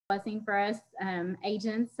blessing for us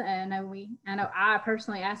agents. I know I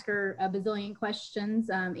personally ask her a bazillion questions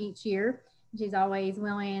each year. She's always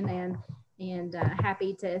willing and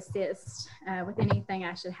happy to assist with anything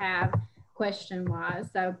I should have question-wise.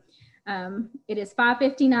 So it is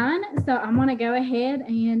 5:59, so I'm going to go ahead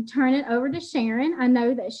and turn it over to Sharon. I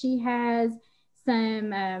know that she has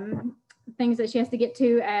some things that she has to get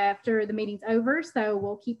to after the meeting's over, so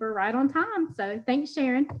we'll keep her right on time. So thanks,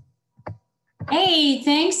 Sharon. Hey,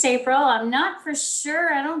 thanks, April. I'm not for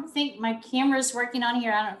sure. I don't think my camera's working on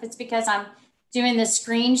here. I don't know if it's because I'm doing the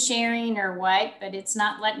screen sharing or what, but it's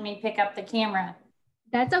not letting me pick up the camera.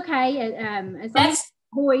 That's okay. That's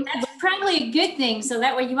probably a good thing. So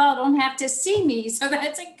that way you all don't have to see me. So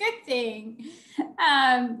that's a good thing.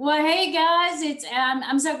 Well, hey guys,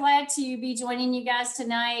 I'm so glad to be joining you guys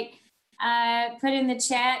tonight. Put in the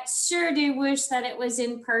chat, sure do wish that it was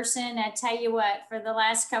in person. I tell you what, for the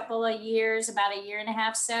last couple of years, about a year and a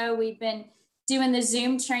half so, we've been doing the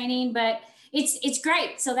Zoom training, but it's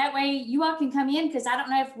great. So that way you all can come in, because I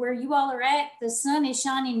don't know if where you all are at, the sun is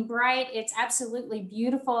shining bright. It's absolutely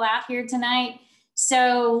beautiful out here tonight.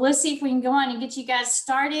 So let's see if we can go on and get you guys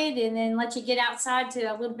started and then let you get outside to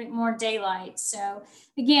a little bit more daylight. So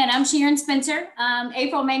again, I'm Sharon Spencer.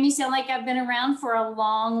 April made me sound like I've been around for a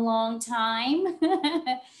long, long time.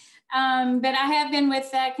 But I have been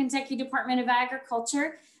with the Kentucky Department of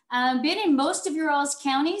Agriculture. Been in most of your all's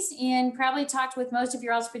counties and probably talked with most of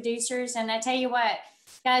your all's producers. And I tell you what,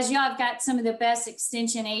 guys, y'all have got some of the best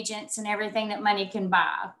extension agents and everything that money can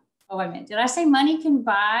buy. Oh, wait a minute. Did I say money can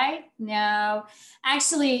buy? No,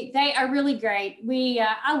 actually, they are really great.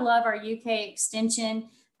 I love our UK extension.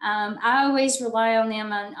 I always rely on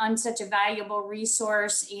them on such a valuable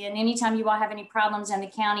resource. And anytime you all have any problems in the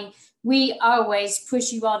county, we always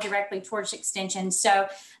push you all directly towards extension. So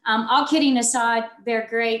all kidding aside, they're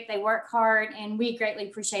great. They work hard, and we greatly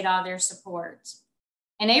appreciate all their support.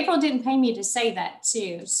 And April didn't pay me to say that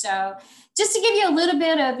too. So just to give you a little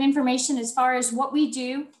bit of information as far as what we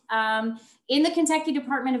do, in the Kentucky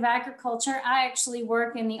Department of Agriculture, I actually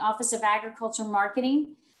work in the Office of Agriculture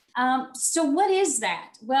Marketing. So what is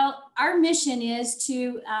that? Well, our mission is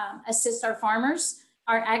to assist our farmers,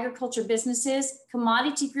 our agriculture businesses,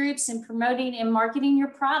 commodity groups in promoting and marketing your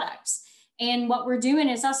products. And what we're doing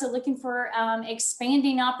is also looking for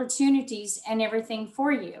expanding opportunities and everything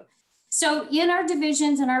for you. So in our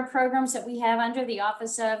divisions and our programs that we have under the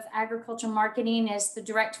Office of Agriculture Marketing is the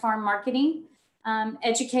direct farm marketing,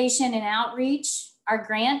 education and outreach, our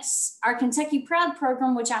grants, our Kentucky Proud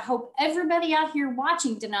program, which I hope everybody out here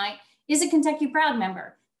watching tonight is a Kentucky Proud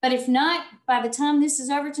member. But if not, by the time this is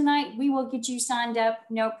over tonight, we will get you signed up,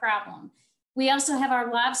 no problem. We also have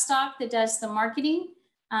our livestock that does the marketing.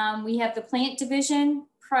 We have the plant division,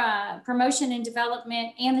 promotion and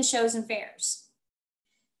development, and the shows and fairs.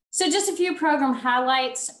 So just a few program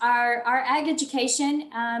highlights. Our ag education,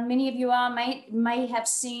 many of you all may have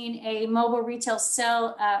seen a mobile retail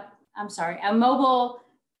a mobile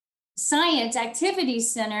science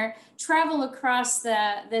activities center travel across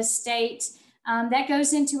the state. That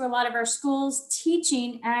goes into a lot of our schools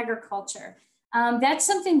teaching agriculture. That's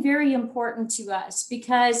something very important to us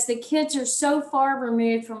because the kids are so far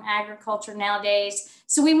removed from agriculture nowadays.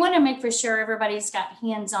 So we want to make for sure everybody's got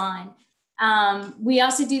hands-on. We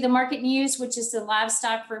also do the market news, which is the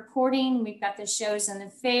livestock reporting. We've got the shows and the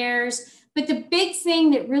fairs. But the big thing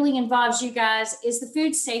that really involves you guys is the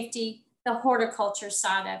food safety, the horticulture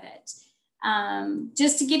side of it.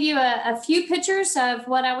 Just to give you a few pictures of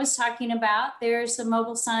what I was talking about, there's the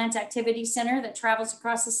Mobile Science Activity Center that travels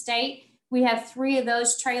across the state. We have 3 of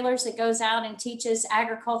those trailers that goes out and teaches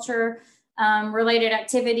agriculture related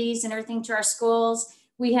activities and everything to our schools.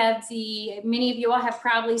 We have many of you all have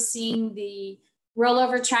probably seen the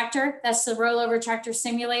rollover tractor. That's the rollover tractor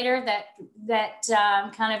simulator that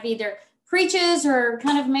kind of either preaches or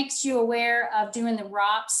kind of makes you aware of doing the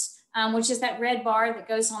ROPS, which is that red bar that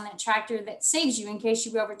goes on that tractor that saves you in case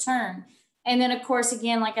you overturn. And then of course,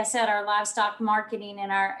 again, like I said, our livestock marketing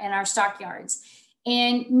and our stockyards.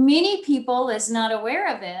 And many people is not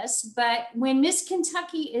aware of this, but when Miss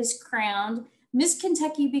Kentucky is crowned, Miss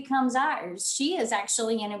Kentucky becomes ours. She is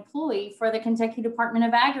actually an employee for the Kentucky Department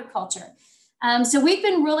of Agriculture. So we've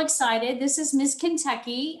been real excited. This is Miss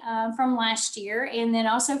Kentucky from last year, and then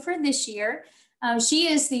also for this year. She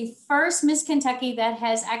is the first Miss Kentucky that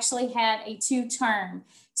has actually had a 2-term.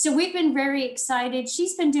 So we've been very excited.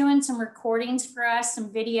 She's been doing some recordings for us,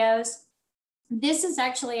 some videos. This is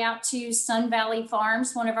actually out to Sun Valley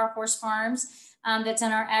Farms, one of our horse farms that's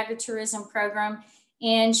in our agritourism program.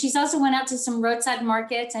 And she's also went out to some roadside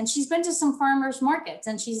markets, and she's been to some farmers markets,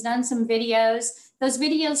 and she's done some videos those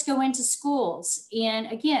videos go into schools. And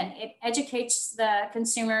again, it educates the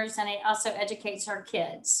consumers and it also educates our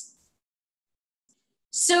kids.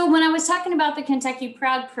 So when I was talking about the Kentucky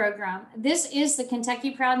Proud program, this is the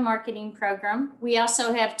Kentucky Proud marketing program. We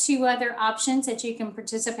also have 2 other options that you can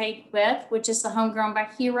participate with, which is the Homegrown by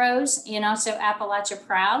Heroes and also Appalachia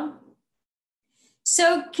Proud.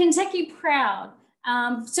 So Kentucky Proud.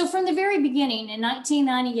 So from the very beginning in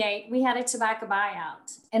 1998, we had a tobacco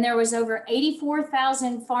buyout, and there was over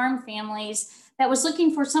 84,000 farm families that was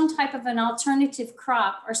looking for some type of an alternative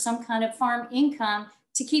crop or some kind of farm income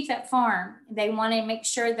to keep that farm. They want to make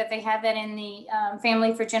sure that they have that in the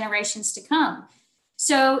family for generations to come.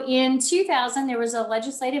 So in 2000, there was a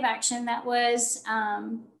legislative action that was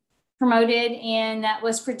promoted and that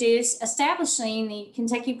was produced, establishing the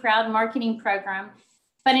Kentucky Proud marketing program.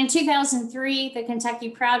 But in 2003, the Kentucky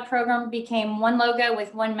Proud program became one logo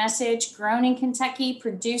with one message: grown in Kentucky,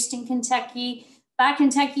 produced in Kentucky, by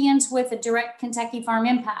Kentuckians with a direct Kentucky farm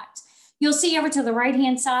impact. You'll see over to the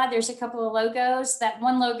right-hand side, there's a couple of logos. That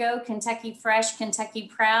one logo, Kentucky Fresh, Kentucky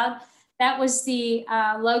Proud, that was the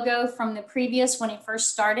logo from the previous when it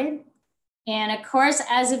first started. And of course,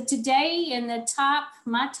 as of today, in the top,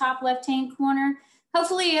 my top left-hand corner,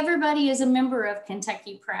 hopefully everybody is a member of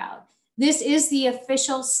Kentucky Proud. This is the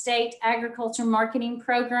official state agriculture marketing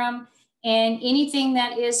program, and anything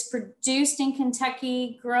that is produced in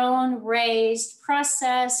Kentucky, grown, raised,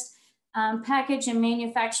 processed, packaged and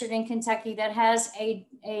manufactured in Kentucky that has a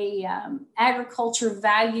agriculture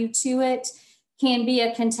value to it can be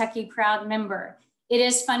a Kentucky Proud member. It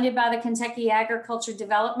is funded by the Kentucky Agriculture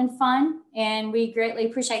Development Fund, and we greatly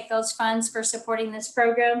appreciate those funds for supporting this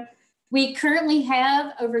program. We currently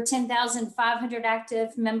have over 10,500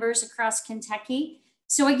 active members across Kentucky.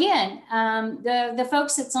 So again, the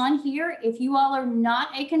folks that's on here, if you all are not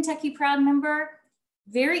a Kentucky Proud member,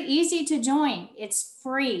 very easy to join. It's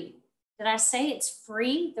free. Did I say it's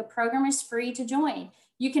free? The program is free to join.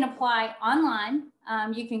 You can apply online.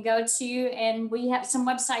 You can go to, and we have some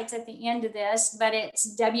websites at the end of this, but it's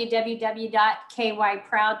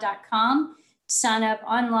www.kyproud.com. Sign up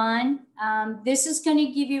online. This is going to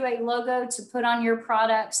give you a logo to put on your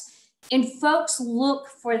products, and folks look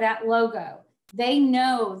for that logo. They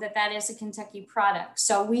know that that is a Kentucky product.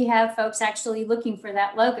 So we have folks actually looking for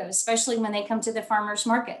that logo, especially when they come to the farmers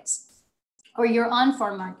markets or your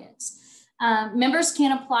on-farm markets. Members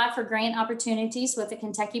can apply for grant opportunities with the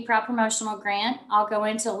Kentucky Proud Promotional Grant. I'll go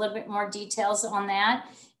into a little bit more details on that.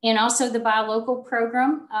 And also the Buy Local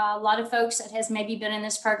program. A lot of folks that has maybe been in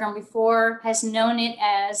this program before has known it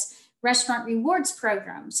as Restaurant Rewards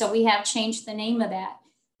Program. So we have changed the name of that.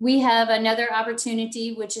 We have another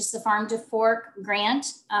opportunity, which is the Farm to Fork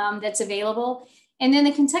grant that's available. And then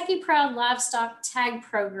the Kentucky Proud Livestock Tag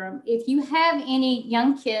Program. If you have any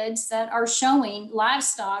young kids that are showing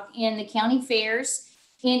livestock in the county fairs,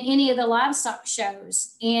 in any of the livestock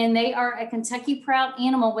shows, and they are a Kentucky Proud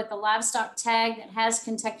animal with a livestock tag that has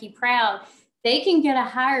Kentucky Proud, they can get a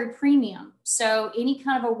higher premium. So any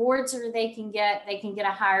kind of awards that they can get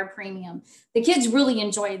a higher premium. The kids really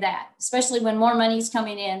enjoy that, especially when more money's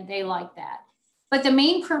coming in, they like that. But the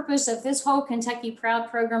main purpose of this whole Kentucky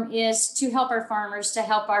Proud program is to help our farmers, to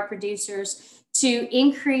help our producers, to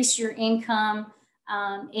increase your income,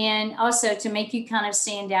 and also to make you kind of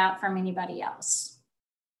stand out from anybody else.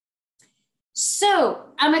 So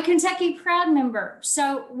I'm a Kentucky Proud member.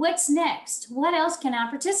 So what's next? What else can I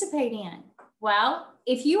participate in? Well,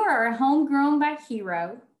 if you are a homegrown by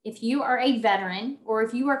hero, if you are a veteran, or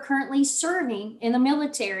if you are currently serving in the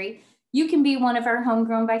military, you can be one of our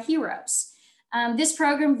homegrown by heroes. This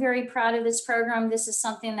program, very proud of this program. This is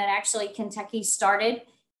something that actually Kentucky started.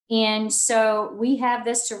 And so we have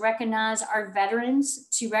this to recognize our veterans,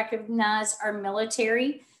 to recognize our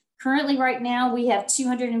military. Currently, right now, we have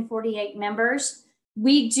 248 members.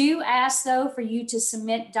 We do ask, though, for you to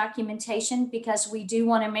submit documentation because we do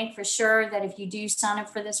want to make for sure that if you do sign up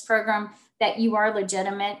for this program, that you are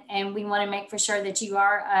legitimate. And we want to make for sure that you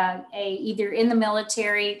are either in the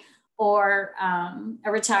military or a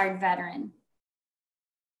retired veteran.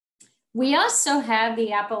 We also have the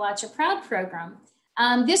Appalachia Proud program.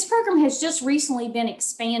 This program has just recently been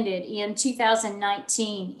expanded in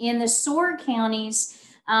 2019 in the SOAR counties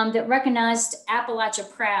that recognized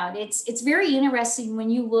Appalachia Proud. It's very interesting when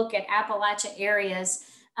you look at Appalachia areas.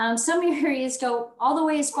 Some areas go all the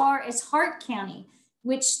way as far as Hart County,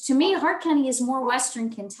 which to me, Hart County is more Western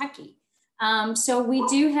Kentucky. So we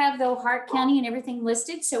do have the Hart County and everything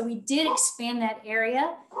listed. So we did expand that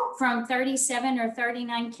area from 37 or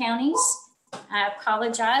 39 counties. I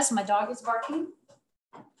apologize, my dog is barking.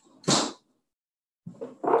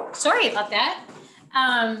 Sorry about that.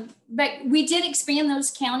 But we did expand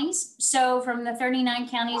those counties. So from the 39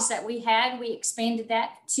 counties that we had, we expanded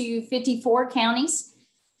that to 54 counties.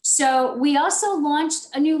 So we also launched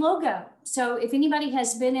a new logo. So if anybody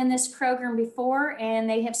has been in this program before and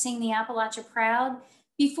they have seen the Appalachia Proud,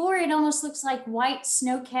 before it almost looks like white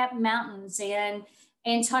snow-capped mountains,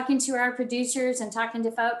 and talking to our producers and talking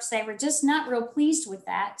to folks, they were just not real pleased with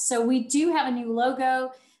that. So we do have a new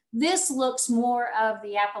logo. This looks more of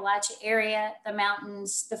the Appalachia area, the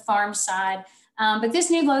mountains, the farm side. But this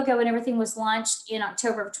new logo and everything was launched in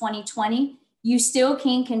October of 2020. You still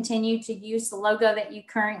can continue to use the logo that you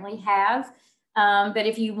currently have. But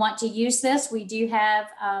if you want to use this, we do have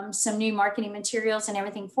some new marketing materials and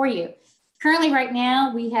everything for you. Currently, right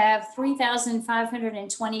now, we have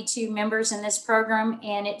 3,522 members in this program,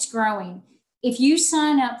 and it's growing. If you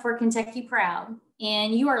sign up for Kentucky Proud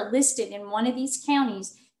and you are listed in one of these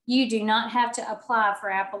counties, you do not have to apply for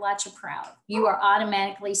Appalachia Proud. You are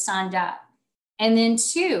automatically signed up. And then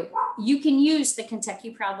 2, you can use the Kentucky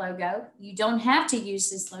Proud logo. You don't have to use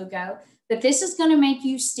this logo, but this is going to make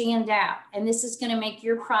you stand out, and this is going to make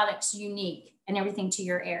your products unique and everything to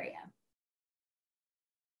your area.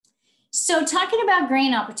 So talking about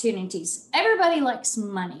grant opportunities, everybody likes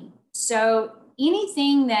money. So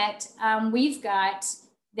anything that we've got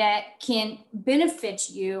that can benefit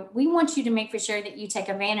you, we want you to make for sure that you take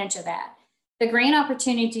advantage of that. The grant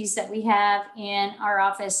opportunities that we have in our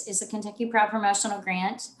office is the Kentucky Proud Promotional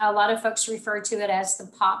Grant. A lot of folks refer to it as the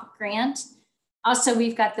POP grant. Also,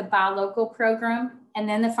 we've got the Buy Local program, and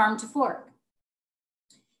then the Farm to Fork.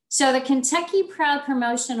 So the Kentucky Proud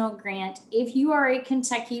Promotional Grant, if you are a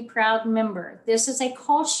Kentucky Proud member, this is a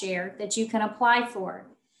cost share that you can apply for.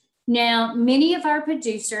 Now, many of our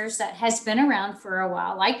producers that has been around for a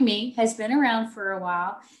while, like me, has been around for a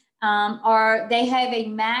while, they have a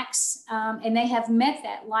max and they have met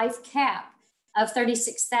that life cap of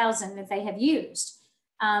 $36,000 that they have used.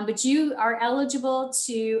 But you are eligible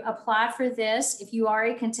to apply for this. If you are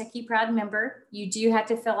a Kentucky Proud member, you do have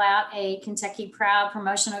to fill out a Kentucky Proud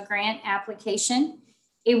Promotional Grant application.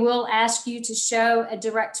 It will ask you to show a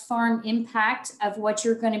direct farm impact of what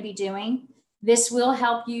you're going to be doing. This will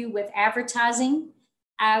help you with advertising.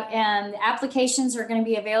 And the applications are going to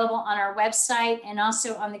be available on our website and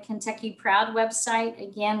also on the Kentucky Proud website.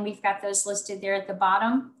 Again, we've got those listed there at the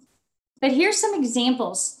bottom. But here's some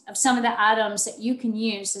examples of some of the items that you can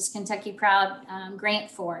use this Kentucky Proud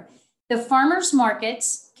grant for. The farmers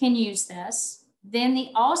markets can use this. Then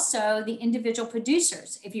also the individual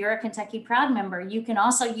producers. If you're a Kentucky Proud member, you can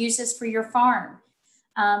also use this for your farm.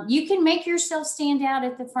 You can make yourself stand out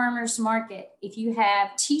at the farmers market if you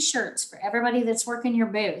have t-shirts for everybody that's working your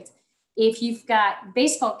booth. If you've got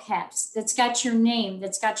baseball caps that's got your name,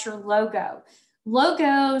 that's got your logo.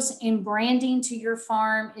 Logos and branding to your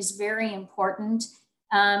farm is very important.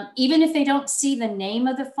 Even if they don't see the name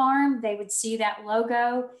of the farm, they would see that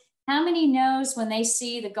logo. How many knows when they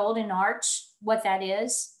see the golden arch, what that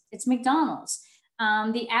is? It's McDonald's.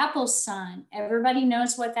 The Apple sign, everybody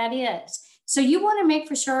knows what that is. So you want to make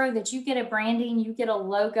for sure that you get a branding, you get a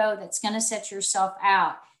logo that's going to set yourself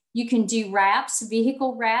out. You can do wraps,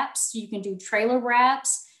 vehicle wraps, you can do trailer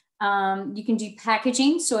wraps. You can do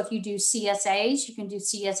packaging. So if you do CSAs, you can do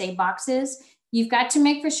CSA boxes. You've got to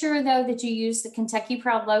make for sure, though, that you use the Kentucky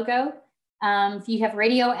Proud logo. If you have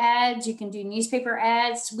radio ads, you can do newspaper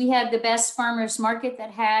ads. We had the best farmers market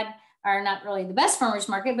that had, or not really the best farmers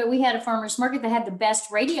market, but we had a farmers market that had the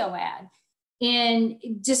best radio ad. And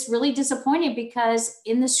just really disappointed because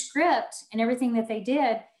in the script and everything that they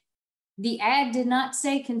did, the ad did not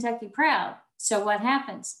say Kentucky Proud. So what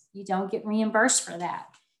happens? You don't get reimbursed for that.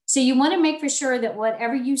 So you want to make for sure that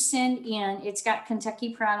whatever you send in, it's got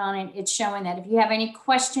Kentucky Proud on it. It's showing that. If you have any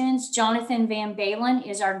questions, Jonathan Van Balen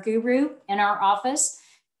is our guru in our office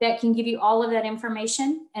that can give you all of that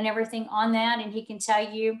information and everything on that. And he can tell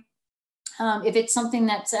you if it's something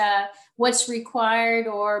that's what's required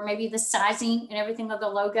or maybe the sizing and everything of the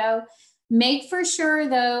logo. Make for sure,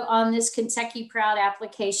 though, on this Kentucky Proud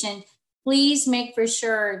application, please make for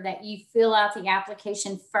sure that you fill out the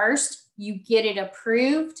application first. You get it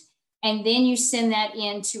approved, and then you send that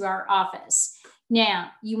into our office.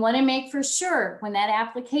 Now, you want to make for sure when that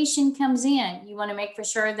application comes in, you want to make for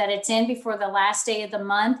sure that it's in before the last day of the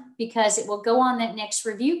month because it will go on that next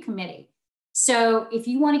review committee. So if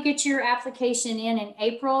you want to get your application in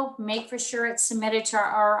April, make for sure it's submitted to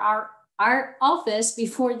our office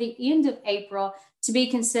before the end of April to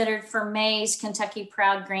be considered for May's Kentucky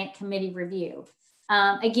Proud Grant Committee review.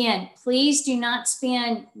 Again, please do not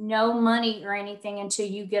spend no money or anything until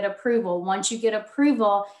you get approval. Once you get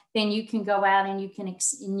approval, then you can go out and you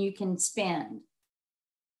can spend.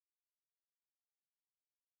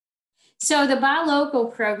 So the Buy Local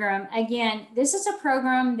program, again, this is a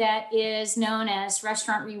program that is known as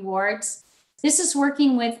Restaurant Rewards. This is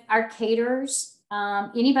working with our caterers,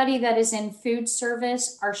 anybody that is in food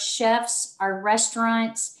service, our chefs, our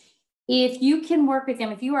restaurants. If you can work with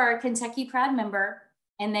them, if you are a Kentucky Proud member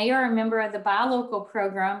and they are a member of the Buy Local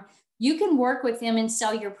program, you can work with them and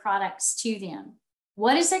sell your products to them.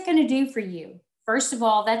 What is that going to do for you? First of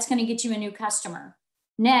all, that's going to get you a new customer.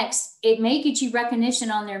 Next, it may get you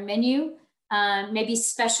recognition on their menu, maybe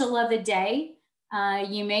special of the day.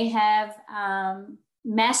 You may have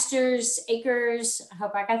Master's Acres, I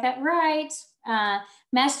hope I got that right,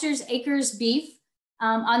 Master's Acres beef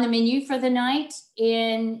on the menu for the night.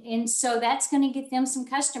 And so that's going to get them some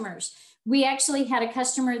customers. We actually had a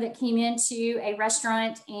customer that came into a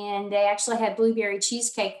restaurant and they actually had blueberry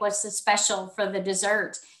cheesecake. What's the special for the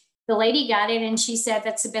dessert? The lady got it and she said,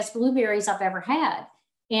 that's the best blueberries I've ever had.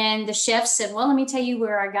 And the chef said, well, let me tell you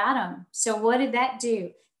where I got them. So what did that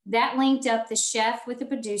do? That linked up the chef with the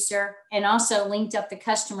producer and also linked up the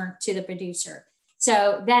customer to the producer.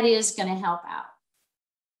 So that is going to help out.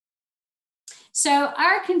 So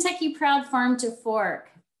our Kentucky Proud Farm to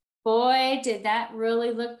Fork, boy, did that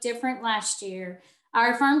really look different last year.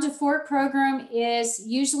 Our Farm to Fork program is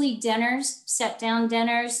usually dinners, set down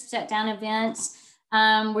events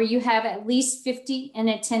where you have at least 50 in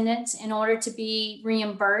attendance in order to be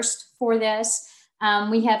reimbursed for this.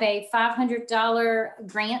 We have a $500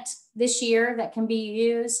 grant this year that can be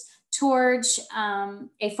used towards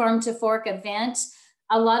a Farm to Fork event.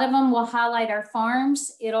 A lot of them will highlight our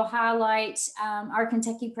farms. It'll highlight our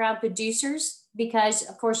Kentucky Proud producers because,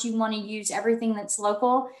 of course, you want to use everything that's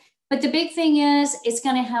local. But the big thing is it's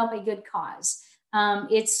going to help a good cause.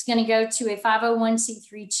 It's going to go to a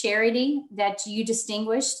 501c3 charity that you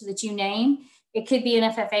distinguished, that you name. It could be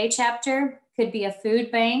an FFA chapter, could be a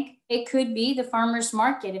food bank. It could be the farmer's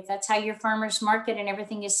market, if that's how your farmer's market and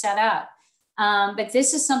everything is set up. But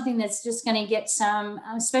this is something that's just going to get some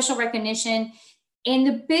special recognition. And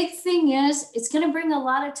the big thing is it's going to bring a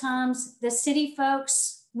lot of times the city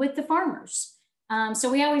folks with the farmers.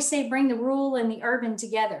 So we always say bring the rural and the urban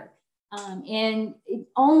together. And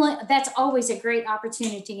that's always a great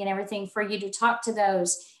opportunity and everything for you to talk to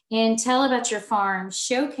those and tell about your farm,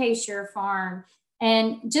 showcase your farm,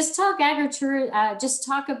 and just talk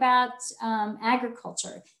about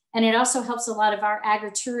agriculture. And it also helps a lot of our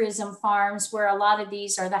agritourism farms where a lot of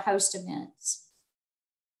these are the host events.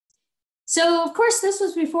 So of course, this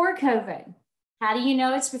was before COVID. How do you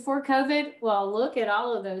know it's before COVID? Well, look at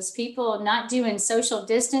all of those people not doing social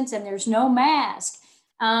distance and there's no mask.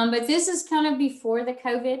 But this is kind of before the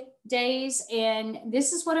COVID days. And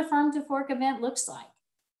this is what a Farm to Fork event looks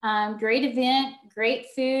like. Great event, great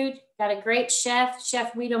food, got a great chef.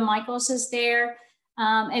 Chef Guido Michaels is there.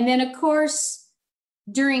 And then of course,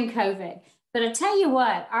 during COVID. But I tell you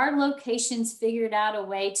what, our locations figured out a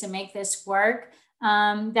way to make this work.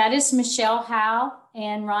 That is Michelle Howe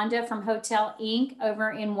and Rhonda from Hotel Inc.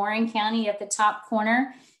 over in Warren County at the top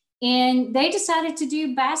corner. And they decided to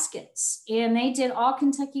do baskets, and they did all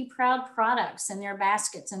Kentucky Proud products in their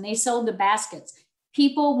baskets, and they sold the baskets.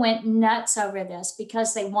 People went nuts over this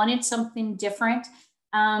because they wanted something different.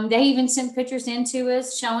 They even sent pictures into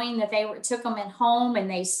us showing that they took them at home and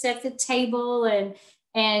they set the table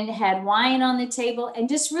and had wine on the table and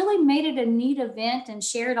just really made it a neat event and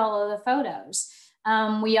shared all of the photos.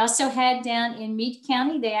 We also had down in Meade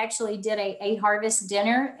County, they actually did a harvest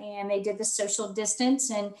dinner and they did the social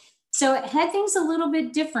distance. And so it had things a little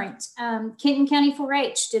bit different. Kenton County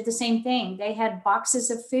 4-H did the same thing. They had boxes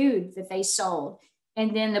of food that they sold.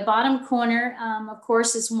 And then the bottom corner, of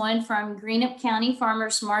course, is one from Greenup County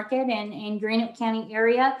Farmers Market and Greenup County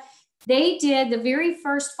area. They did the very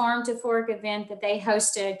first Farm to Fork event that they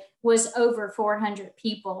hosted was over 400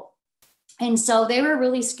 people. And so they were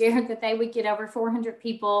really scared that they would get over 400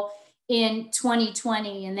 people in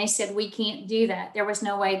 2020. And they said, we can't do that. There was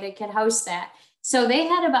no way they could host that. So they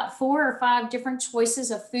had about 4 or 5 different choices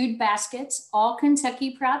of food baskets, all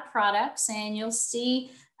Kentucky Proud products. And you'll see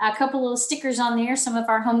a couple little stickers on there. Some of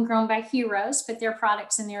our Homegrown by Heroes put their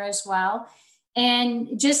products in there as well.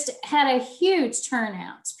 And just had a huge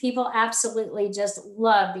turnout. People absolutely just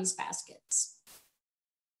love these baskets.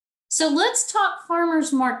 So let's talk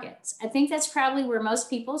farmers markets. I think that's probably where most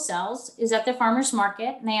people sell is at the farmers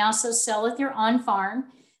market. And they also sell at their on farm.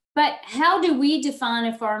 But how do we define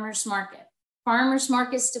a farmers market? Farmers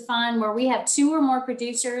markets define where we have 2 or more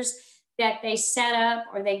producers that they set up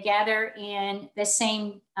or they gather in the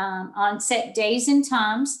same on set days and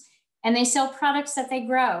times, and they sell products that they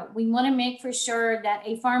grow. We want to make for sure that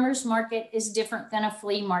a farmer's market is different than a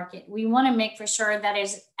flea market. We want to make for sure that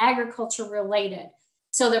is agriculture related.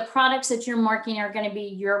 So the products that you're marketing are going to be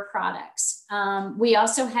your products. We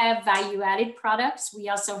also have value-added products. We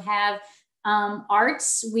also have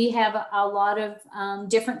arts. We have a lot of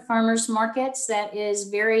different farmers markets that is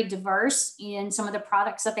very diverse in some of the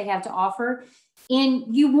products that they have to offer.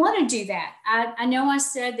 And you want to do that. I know I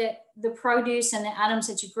said that the produce and the items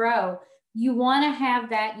that you grow, you want to have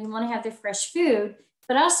that. You want to have the fresh food,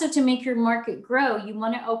 but also to make your market grow, you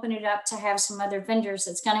want to open it up to have some other vendors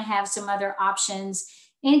that's going to have some other options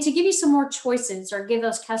and to give you some more choices or give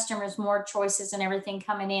those customers more choices and everything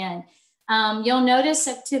coming in. You'll notice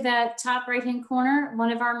up to the top right-hand corner,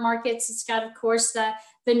 one of our markets, it's got, of course,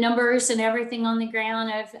 the numbers and everything on the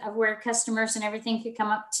ground of where customers and everything could come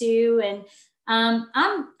up to. And I'm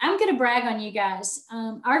going to brag on you guys.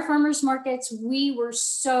 Our farmers markets, we were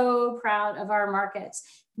so proud of our markets.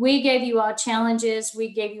 We gave you all challenges. We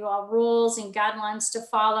gave you all rules and guidelines to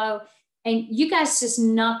follow. And you guys just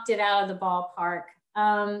knocked it out of the ballpark.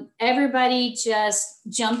 Everybody just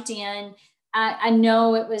jumped in. I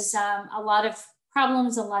know it was a lot of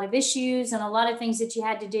problems, a lot of issues, and a lot of things that you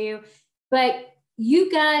had to do. But you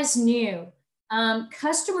guys knew,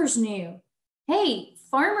 customers knew, hey,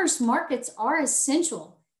 farmers markets are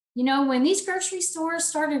essential. You know, when these grocery stores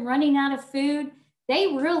started running out of food, they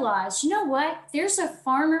realized, you know what, there's a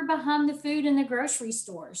farmer behind the food in the grocery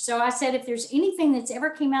store. So I said, if there's anything that's ever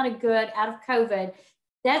came out of good out of COVID,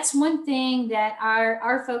 that's one thing that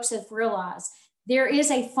our folks have realized. There is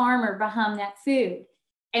a farmer behind that food.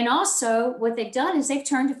 And also what they've done is they've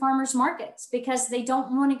turned to farmers markets because they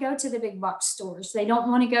don't want to go to the big box stores. They don't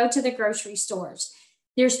want to go to the grocery stores.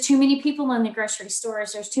 There's too many people in the grocery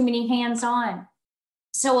stores. There's too many hands-on.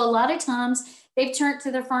 So a lot of times they've turned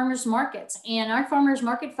to the farmers markets, and our farmers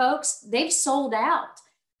market folks, they've sold out.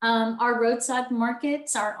 Our roadside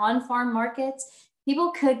markets, our on-farm markets,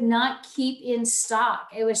 people could not keep in stock.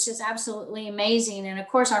 It was just absolutely amazing. And of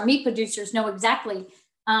course, our meat producers know exactly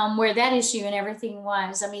where that issue and everything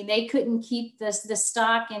was. I mean, they couldn't keep the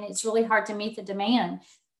stock, and it's really hard to meet the demand.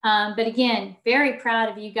 But again, very proud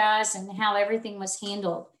of you guys and how everything was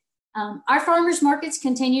handled. Our farmers markets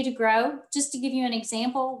continue to grow. Just to give you an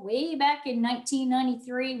example, way back in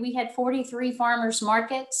 1993, we had 43 farmers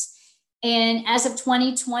markets. And as of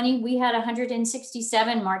 2020, we had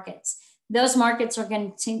 167 markets. Those markets are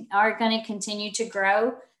going to continue to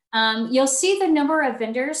grow. You'll see the number of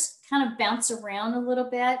vendors kind of bounce around a little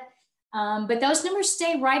bit, but those numbers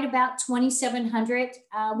stay right about 2,700.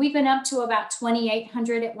 We've been up to about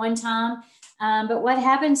 2,800 at one time. But what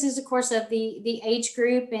happens is, of course, of the age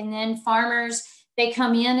group and then farmers, they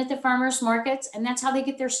come in at the farmers markets, and that's how they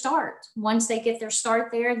get their start. Once they get their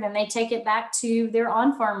start there, then they take it back to their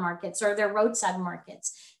on-farm markets or their roadside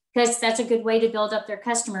markets, because that's a good way to build up their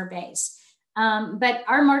customer base. But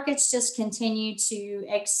our markets just continue to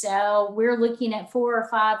excel. We're looking at 4 or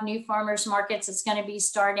 5 new farmers markets that's going to be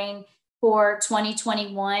starting for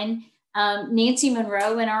 2021. Nancy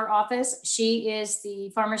Monroe in our office, she is the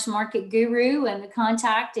farmers market guru and the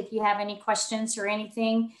contact if you have any questions or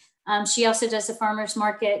anything. She also does the farmers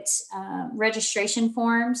market registration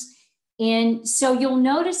forms. And so you'll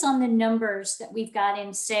notice on the numbers that we've got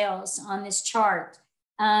in sales on this chart,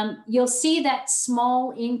 you'll see that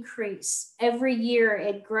small increase. Every year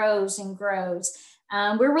it grows and grows.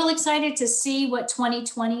 We're really excited to see what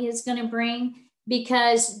 2020 is going to bring,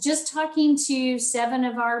 because just talking to 7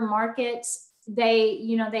 of our markets, they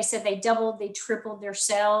said they doubled, they tripled their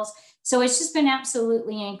sales. So it's just been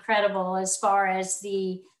absolutely incredible as far as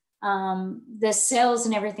the sales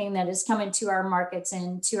and everything that is coming to our markets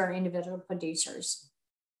and to our individual producers.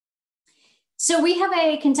 So we have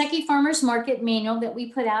a Kentucky Farmers Market manual that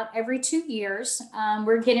we put out every 2 years.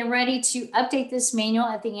 We're getting ready to update this manual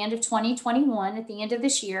at the end of 2021, at the end of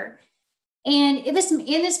this year. And in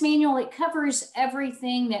this manual, it covers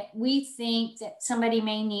everything that we think that somebody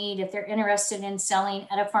may need if they're interested in selling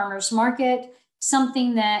at a farmer's market,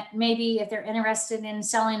 something that maybe if they're interested in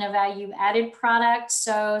selling a value-added product,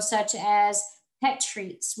 so such as pet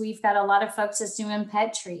treats. We've got a lot of folks that's doing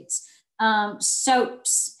pet treats.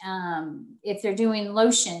 Soaps, if they're doing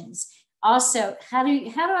lotions. Also, how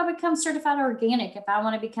do I become certified organic if I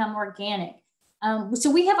want to become organic? So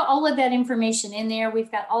we have all of that information in there.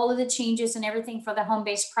 We've got all of the changes and everything for the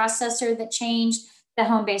home-based processor that changed, the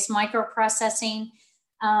home-based microprocessing.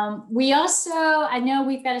 We also, I know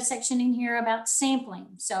we've got a section in here about sampling.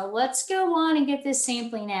 So let's go on and get this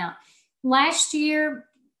sampling out. Last year,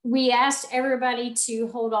 we asked everybody to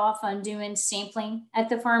hold off on doing sampling at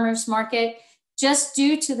the farmers market, just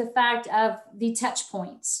due to the fact of the touch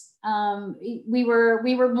points. We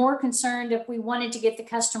were more concerned if we wanted to get the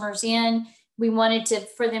customers in, we wanted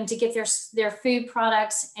for them to get their food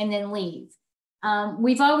products and then leave.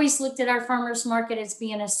 We've always looked at our farmers market as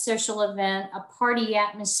being a social event, a party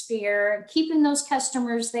atmosphere, keeping those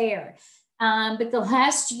customers there. But the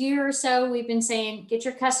last year or so, we've been saying, get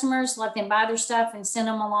your customers, let them buy their stuff and send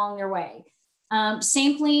them along their way.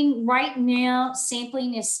 Sampling right now,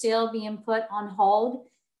 sampling is still being put on hold.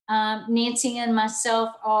 Nancy and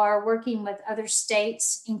myself are working with other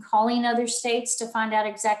states and calling other states to find out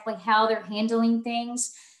exactly how they're handling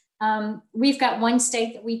things. We've got one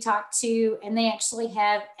state that we talked to, and they actually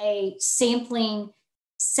have a sampling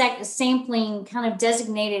kind of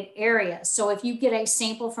designated area. So if you get a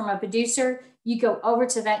sample from a producer, you go over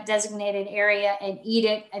to that designated area and eat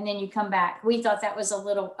it, and then you come back. We thought that was a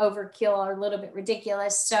little overkill or a little bit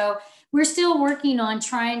ridiculous. So we're still working on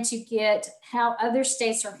trying to get how other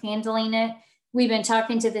states are handling it. We've been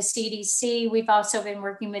talking to the CDC. We've also been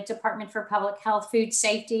working with Department for Public Health, Food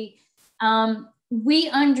Safety. We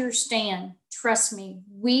understand, trust me,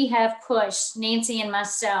 we have pushed, Nancy and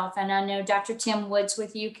myself, and I know Dr. Tim Woods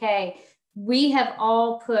with UK, we have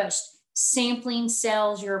all pushed sampling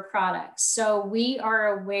sells your products. So we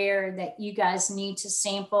are aware that you guys need to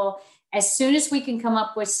sample. As soon as we can come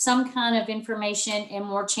up with some kind of information and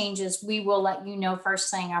more changes, we will let you know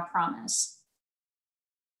first thing, I promise.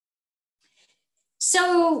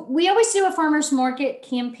 So we always do a farmers market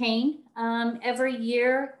campaign every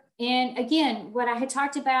year. And again, what I had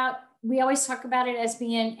talked about, we always talk about it as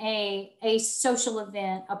being a social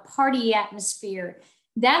event, a party atmosphere.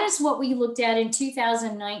 That is what we looked at in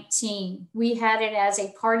 2019. We had it as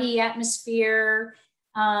a party atmosphere,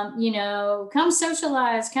 you know, come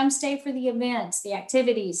socialize, come stay for the events, the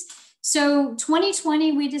activities. So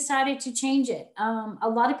 2020, we decided to change it. A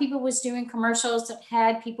lot of people was doing commercials that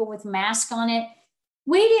had people with masks on it.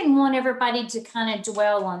 We didn't want everybody to kind of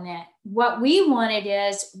dwell on that. What we wanted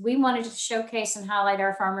is we wanted to showcase and highlight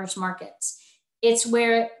our farmers markets. It's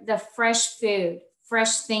where the fresh food,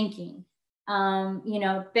 fresh thinking, you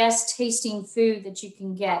know, best tasting food that you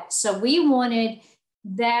can get. So we wanted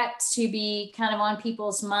that to be kind of on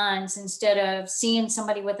people's minds instead of seeing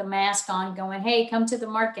somebody with a mask on going, hey, come to the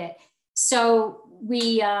market. So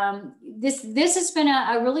we this has been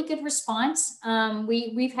a really good response.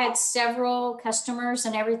 We've had several customers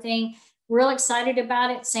and everything real excited about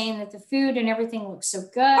it, saying that the food and everything looks so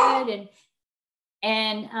good,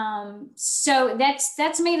 and so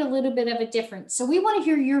that's made a little bit of a difference. So we want to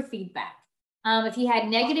hear your feedback. If you had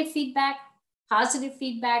negative feedback, positive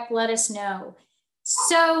feedback, let us know.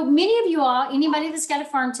 So many of you all, anybody that's got a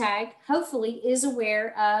farm tag, hopefully is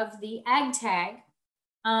aware of the ag tag.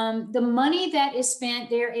 The money that is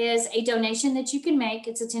spent, there is a donation that you can make.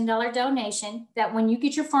 It's a $10 donation that when you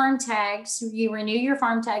get your farm tags, you renew your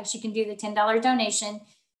farm tags, you can do the $10 donation.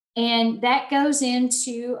 And that goes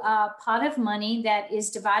into a pot of money that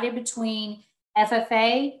is divided between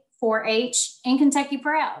FFA, 4-H, and Kentucky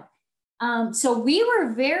Proud. So we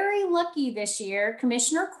were very lucky this year.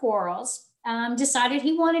 Commissioner Quarles decided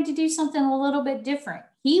he wanted to do something a little bit different.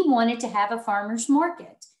 He wanted to have a farmer's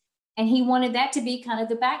market. And he wanted that to be kind of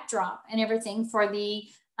the backdrop and everything for the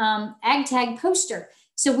ag tag poster.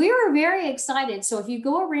 So we were very excited. So if you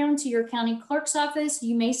go around to your county clerk's office,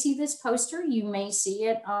 you may see this poster. You may see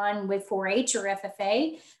it on with 4-H or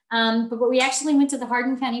FFA. But we actually went to the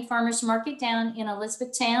Hardin County Farmers Market down in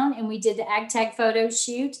Elizabethtown, and we did the ag tag photo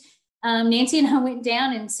shoot. Nancy and I went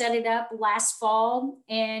down and set it up last fall,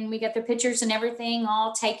 and we got the pictures and everything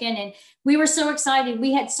all taken. And we were so excited.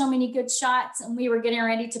 We had so many good shots, and we were getting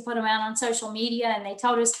ready to put them out on social media. And they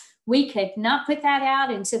told us we could not put that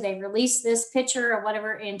out until they released this picture or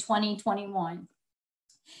whatever in 2021.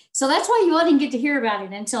 So that's why you all didn't get to hear about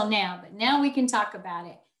it until now, but now we can talk about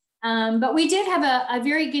it. But we did have a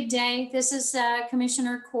very good day. This is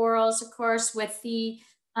Commissioner Quarles, of course, with the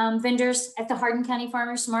vendors at the Hardin County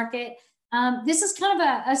Farmers Market. This is kind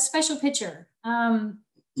of a special picture.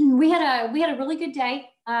 We had a really good day,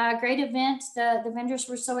 great event. The vendors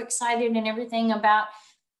were so excited and everything about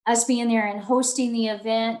us being there and hosting the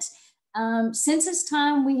event. Since this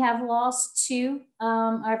time, we have lost 2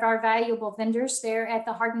 of our valuable vendors there at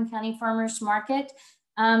the Hardin County Farmers Market.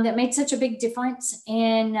 That made such a big difference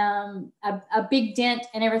and a big dent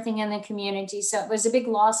and everything in the community. So it was a big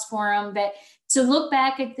loss for them. But to look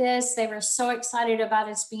back at this, they were so excited about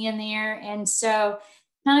us being there. And so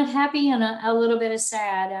kind of happy and a little bit of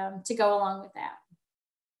sad to go along with that.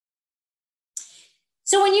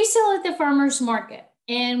 So when you sell at the farmer's market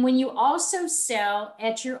and when you also sell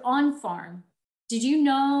at your on-farm, did you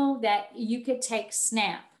know that you could take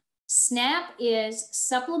SNAP? SNAP is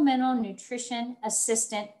Supplemental Nutrition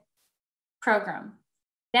Assistant Program.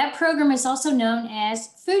 That program is also known as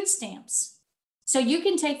food stamps. So you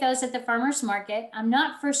can take those at the farmer's market. I'm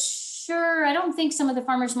not for sure. I don't think some of the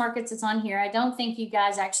farmer's markets is on here. I don't think you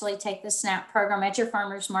guys actually take the SNAP program at your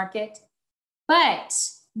farmer's market, but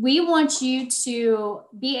we want you to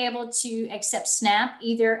be able to accept SNAP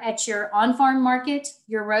either at your on-farm market,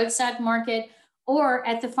 your roadside market, or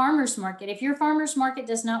at the farmer's market. If your farmer's market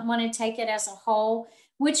does not want to take it as a whole,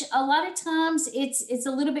 which a lot of times it's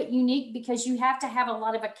a little bit unique because you have to have a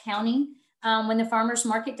lot of accounting. When the farmer's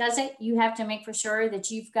market does it, you have to make for sure that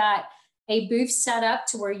you've got a booth set up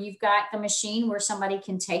to where you've got the machine where somebody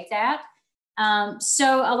can take that.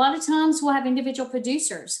 So a lot of times we'll have individual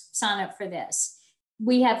producers sign up for this.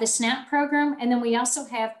 We have the SNAP program, and then we also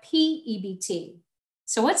have PEBT.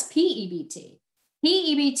 So what's PEBT?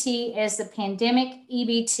 PEBT is the pandemic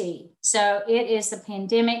EBT. So it is the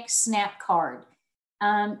pandemic SNAP card.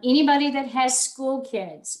 Anybody that has school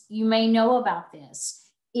kids, you may know about this.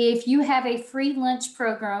 If you have a free lunch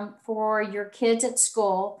program for your kids at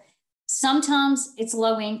school, sometimes it's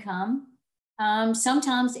low income.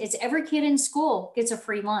 Sometimes it's every kid in school gets a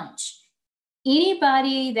free lunch.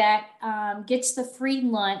 Anybody that gets the free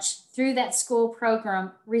lunch through that school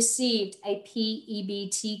program received a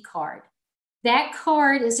PEBT card. That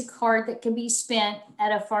card is a card that can be spent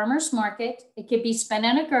at a farmer's market. It could be spent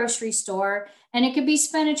at a grocery store, and it could be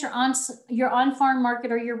spent at your on-farm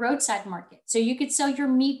market or your roadside market. So you could sell your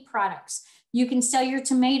meat products. You can sell your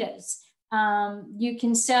tomatoes. You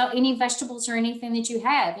can sell any vegetables or anything that you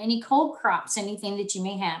have, any cold crops, anything that you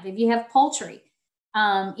may have. If you have poultry,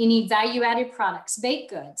 any value-added products,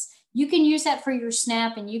 baked goods, you can use that for your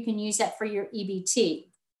SNAP, and you can use that for your EBT.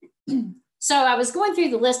 So I was going through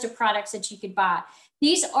the list of products that you could buy.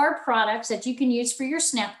 These are products that you can use for your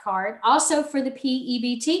SNAP card, also for the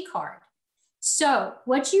PEBT card. So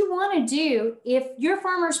what you want to do, if your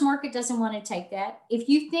farmer's market doesn't want to take that, if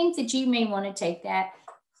you think that you may want to take that,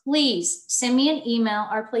 please send me an email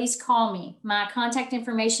or please call me. My contact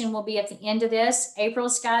information will be at the end of this.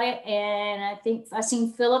 April's got it, and I think I've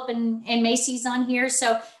seen Philip and Macy's on here.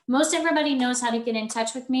 So most everybody knows how to get in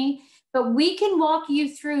touch with me. But we can walk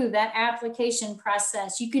you through that application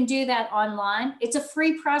process. You can do that online. It's a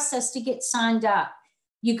free process to get signed up.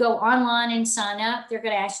 You go online and sign up. They're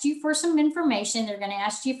going to ask you for some information. They're going to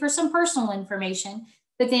ask you for some personal information.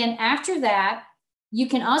 But then after that, you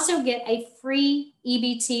can also get a free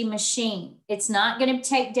EBT machine. It's not going to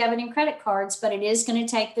take debit and credit cards, but it is going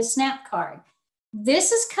to take the SNAP card.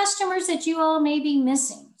 This is customers that you all may be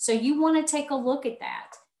missing. So you want to take a look at that.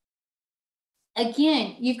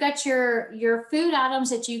 Again, you've got your food items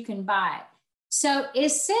that you can buy. So it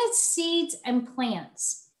says seeds and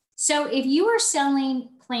plants. So if you are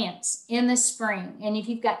selling plants in the spring, and if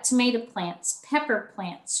you've got tomato plants, pepper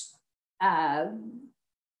plants, I'm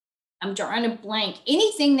drawing a blank,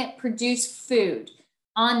 anything that produce food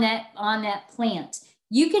on that plant,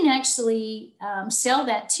 you can actually sell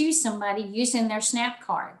that to somebody using their SNAP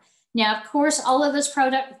card. Now, of course, all of those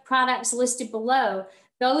products listed below,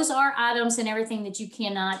 those are items and everything that you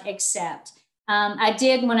cannot accept. I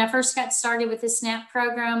did, when I first got started with the SNAP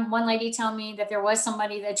program, one lady told me that there was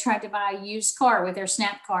somebody that tried to buy a used car with their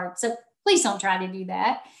SNAP card. So please don't try to do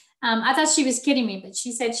that. I thought she was kidding me, but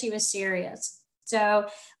she said she was serious. So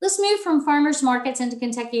let's move from farmers markets into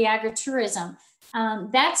Kentucky agritourism.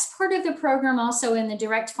 That's part of the program also in the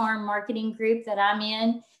direct farm marketing group that I'm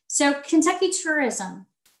in. So Kentucky tourism.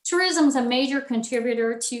 Tourism is a major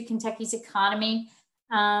contributor to Kentucky's economy.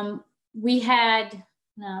 We had,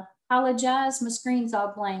 apologize, my screen's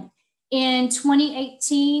all blank. In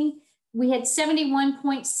 2018, we had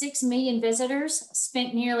 71.6 million visitors,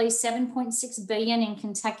 spent nearly 7.6 billion in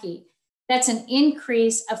Kentucky. That's an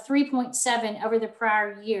increase of 3.7 over the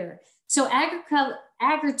prior year. So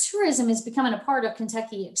agritourism is becoming a part of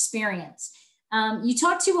Kentucky experience. You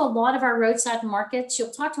talk to a lot of our roadside markets,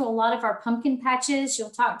 you'll talk to a lot of our pumpkin patches, you'll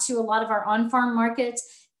talk to a lot of our on-farm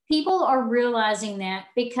markets. People are realizing that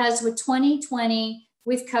because with 2020,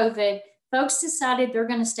 with COVID, folks decided they're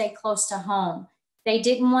going to stay close to home. They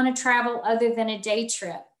didn't want to travel other than a day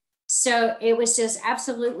trip. So it was just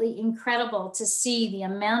absolutely incredible to see the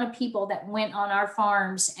amount of people that went on our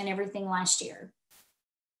farms and everything last year.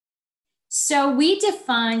 So we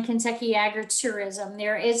define Kentucky agritourism.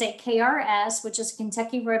 There is a KRS, which is a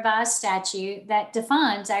Kentucky Revised Statute, that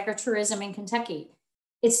defines agritourism in Kentucky.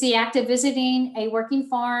 It's the act of visiting a working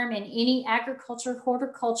farm in any agriculture,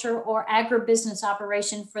 horticulture, or agribusiness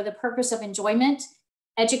operation for the purpose of enjoyment,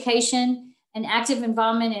 education, and active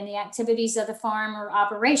involvement in the activities of the farm or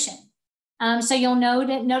operation. So you'll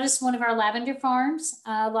notice one of our lavender farms.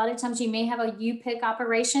 A lot of times you may have a U-pick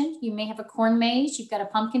operation. You may have a corn maze. You've got a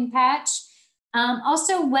pumpkin patch.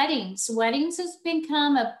 Also weddings. Weddings has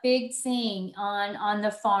become a big thing on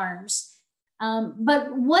the farms.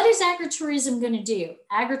 But what is agritourism going to do?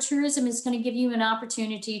 Agritourism is going to give you an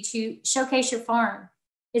opportunity to showcase your farm.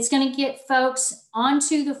 It's going to get folks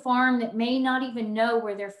onto the farm that may not even know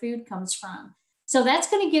where their food comes from. So that's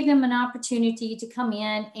going to give them an opportunity to come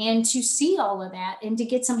in and to see all of that and to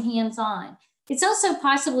get some hands-on. It's also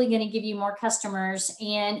possibly going to give you more customers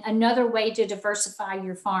and another way to diversify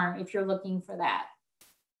your farm if you're looking for that.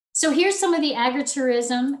 So here's some of the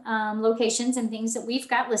agritourism locations and things that we've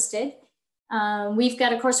got listed. We've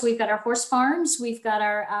got, of course, we've got our horse farms. We've got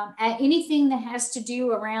our anything that has to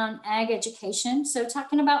do around ag education. So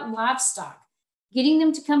talking about livestock, getting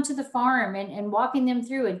them to come to the farm and walking them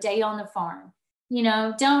through a day on the farm. You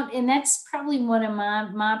know, and that's probably one of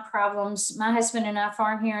my problems. My husband and I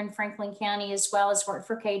farm here in Franklin County as well as work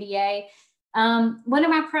for KDA. One of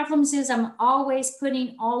my problems is I'm always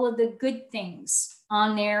putting all of the good things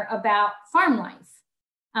on there about farm life.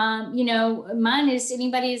 You know, mine is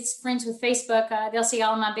anybody that's friends with Facebook, they'll see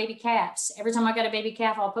all of my baby calves. Every time I got a baby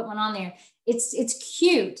calf, I'll put one on there. It's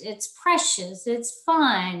cute, it's precious, it's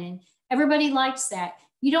fun, and everybody likes that.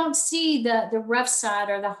 You don't see the rough side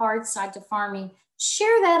or the hard side to farming.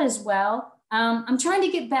 Share that as well. I'm trying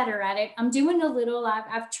to get better at it. I'm doing a little.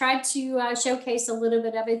 I've tried to showcase a little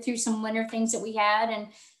bit of it through some winter things that we had. And,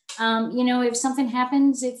 you know, if something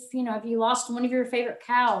happens, if you lost one of your favorite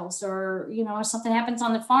cows, or, if something happens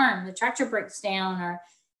on the farm, the tractor breaks down, or,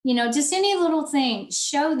 just any little thing,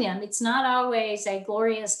 show them. It's not always a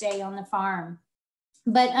glorious day on the farm.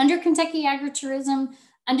 But under Kentucky Agritourism,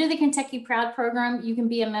 under the Kentucky Proud program, you can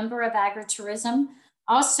be a member of agritourism.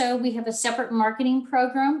 Also, we have a separate marketing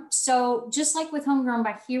program. So just like with Homegrown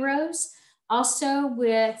by Heroes, also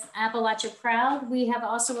with Appalachia Proud, we have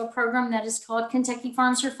also a program that is called Kentucky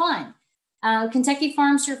Farms for Fun. Kentucky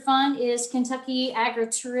Farms for Fun is Kentucky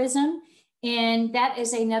Agritourism, and that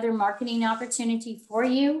is another marketing opportunity for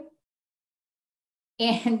you.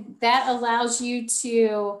 And that allows you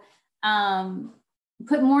to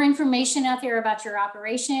put more information out there about your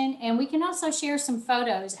operation. And we can also share some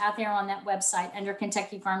photos out there on that website under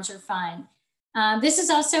Kentucky Farms Are Fun. This is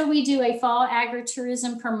also, we do a fall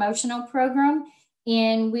agritourism promotional program.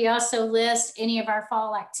 And we also list any of our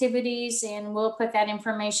fall activities, and we'll put that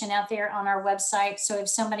information out there on our website. So if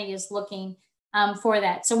somebody is looking for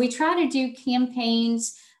that. So we try to do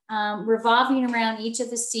campaigns revolving around each of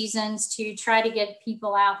the seasons to try to get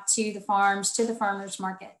people out to the farms, to the farmers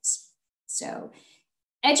markets. So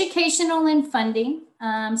educational and funding,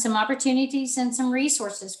 some opportunities and some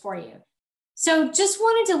resources for you. So just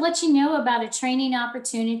wanted to let you know about a training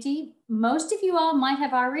opportunity. Most of you all might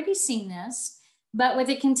have already seen this, but with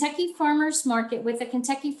the Kentucky Farmers Market, with the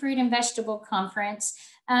Kentucky Fruit and Vegetable Conference,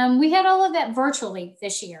 we had all of that virtually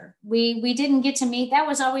this year. We didn't get to meet. That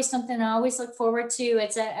was always something I always look forward to.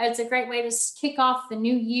 It's a great way to kick off the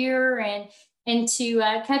new year and to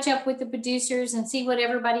catch up with the producers and see what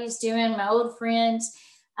everybody's doing, my old friends.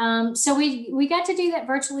 So we got to do that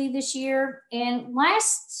virtually this year. And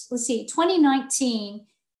 2019,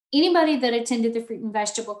 anybody that attended the Fruit and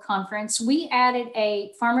Vegetable Conference, we added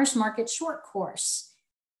a farmers market short course.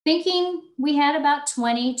 Thinking we had about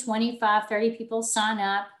 20, 25, 30 people sign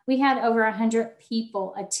up. We had over 100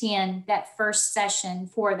 people attend that first session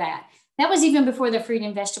for that. That was even before the Fruit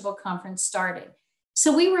and Vegetable Conference started.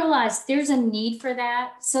 So we realized there's a need for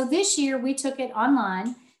that. So this year we took it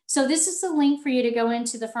online. So this is the link for you to go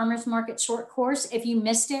into the Farmers Market short course. If you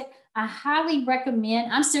missed it, I highly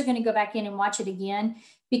recommend. I'm still going to go back in and watch it again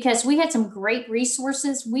because we had some great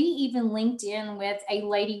resources. We even linked in with a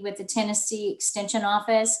lady with the Tennessee Extension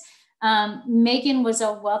Office. Megan was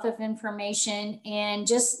a wealth of information, and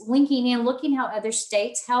just linking in, looking how other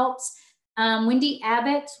states helps. Wendy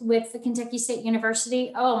Abbott with the Kentucky State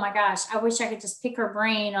University. Oh my gosh, I wish I could just pick her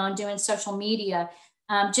brain on doing social media.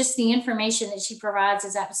 Just the information that she provides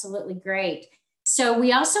is absolutely great. So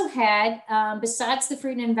we also had, besides the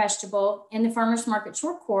fruit and vegetable and the farmers market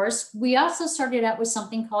short course, we also started out with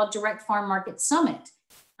something called Direct Farm Market Summit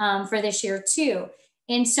for this year too.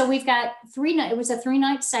 And so we've got it was a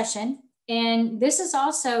 3-night session. And this is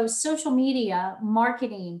also social media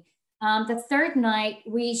marketing. The third night,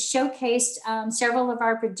 we showcased several of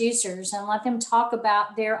our producers and let them talk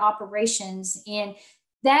about their operations. And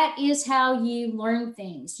that is how you learn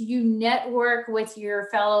things. You network with your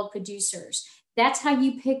fellow producers. That's how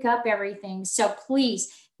you pick up everything. So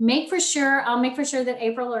please I'll make for sure that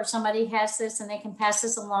April or somebody has this and they can pass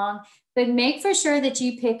this along, but make for sure that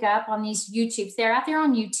you pick up on these YouTubes. They're out there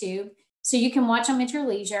on YouTube, so you can watch them at your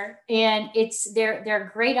leisure. And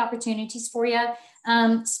they're great opportunities for you.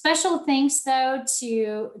 Special thanks, though,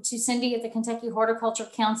 to Cindy at the Kentucky Horticulture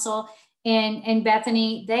Council and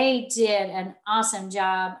Bethany. They did an awesome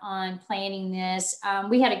job on planning this.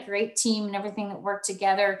 We had a great team and everything that worked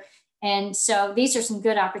together. And so these are some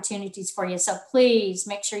good opportunities for you. So please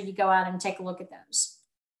make sure you go out and take a look at those.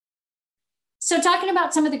 So talking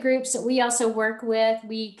about some of the groups that we also work with,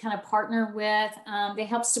 we kind of partner with, they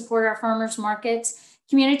help support our farmers markets.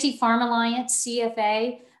 Community Farm Alliance,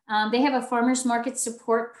 CFA, they have a farmers market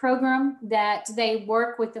support program that they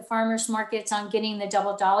work with the farmers markets on getting the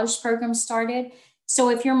Double Dollars program started. So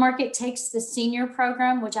if your market takes the senior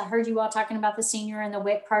program, which I heard you all talking about the senior and the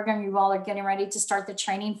WIC program, you all are getting ready to start the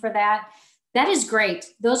training for that. That is great.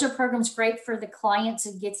 Those are programs great for the clients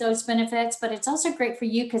that get those benefits, but it's also great for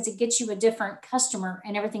you because it gets you a different customer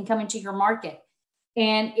and everything coming to your market.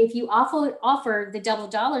 And if you offer the Double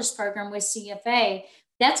Dollars program with CFA,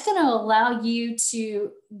 that's going to allow you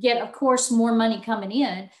to get, of course, more money coming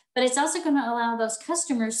in, but it's also going to allow those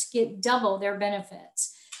customers to get double their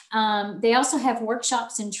benefits. They also have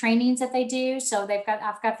workshops and trainings that they do. So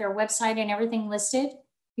I've got their website and everything listed.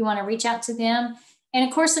 You want to reach out to them. And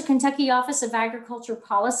of course, the Kentucky Office of Agriculture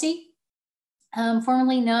Policy,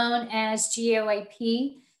 formerly known as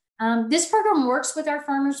GOAP. This program works with our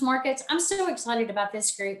farmers markets. I'm so excited about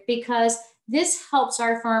this group because this helps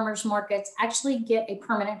our farmers markets actually get a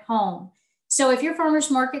permanent home. So if your farmers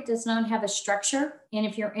market does not have a structure, and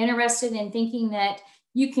if you're interested in thinking that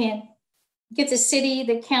you can get the city,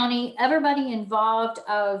 the county, everybody involved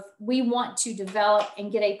of we want to develop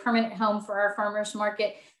and get a permanent home for our farmers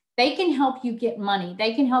market, they can help you get money.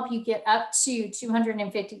 They can help you get up to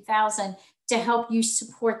 $250,000 to help you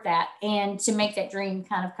support that and to make that dream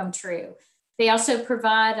kind of come true. They also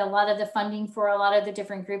provide a lot of the funding for a lot of the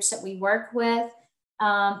different groups that we work with.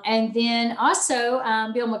 And then also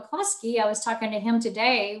Bill McCluskey, I was talking to him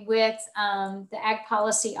today with the Ag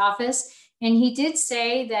Policy Office, and he did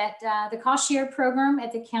say that the cost share program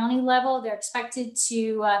at the county level, they're expected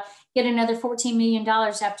to get another $14 million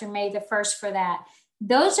after May the 1st for that.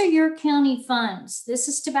 Those are your county funds. This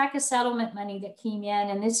is tobacco settlement money that came in,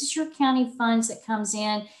 and this is your county funds that comes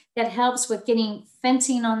in that helps with getting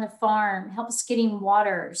fencing on the farm, helps getting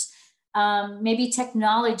waters, maybe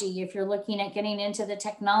technology if you're looking at getting into the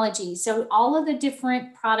technology. So all of the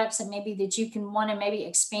different products that maybe that you can want to maybe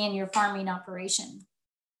expand your farming operation.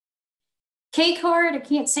 KCARD, I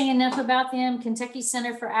can't say enough about them. Kentucky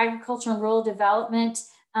Center for Agriculture and Rural Development.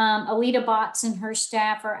 Alita Botts and her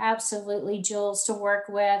staff are absolutely jewels to work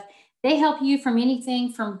with. They help you from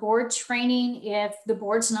anything from board training if the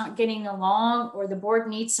board's not getting along or the board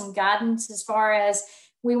needs some guidance as far as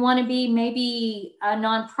we want to be maybe a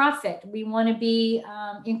nonprofit, we want to be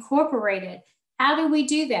incorporated. How do we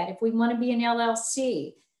do that if we want to be an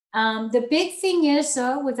LLC? The big thing is,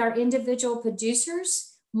 though, with our individual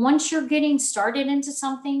producers, once you're getting started into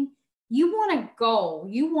something, you want a goal,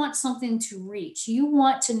 you want something to reach, you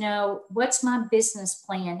want to know what's my business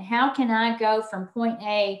plan, how can I go from point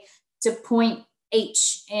A to point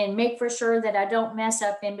H and make for sure that I don't mess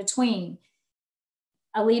up in between.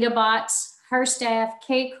 Alita Botts, her staff,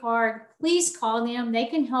 KCARD, please call them. They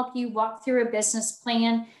can help you walk through a business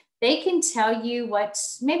plan. They can tell you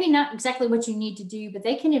what's maybe not exactly what you need to do, but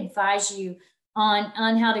they can advise you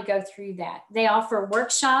on how to go through that. They offer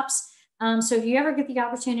workshops. So if you ever get the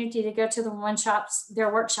opportunity to go to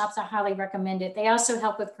their workshops, I highly recommend it. They also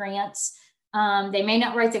help with grants. They may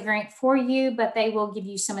not write the grant for you, but they will give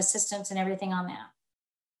you some assistance and everything on that.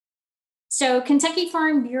 So Kentucky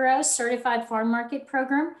Farm Bureau Certified Farm Market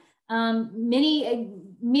Program. Many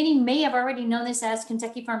may have already known this as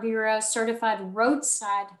Kentucky Farm Bureau Certified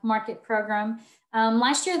Roadside Market Program.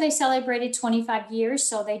 Last year, they celebrated 25 years,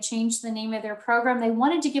 so they changed the name of their program. They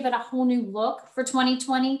wanted to give it a whole new look for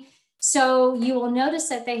 2020. So you will notice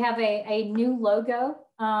that they have a new logo.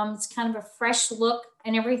 It's kind of a fresh look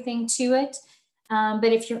and everything to it.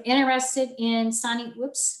 But if you're interested in signing,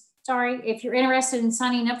 if you're interested in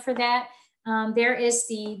signing up for that, there is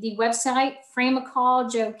the website. Fran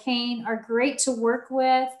McCall, Joe Kane are great to work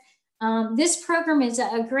with. This program is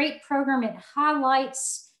a great program. It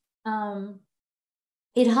highlights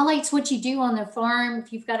what you do on the farm.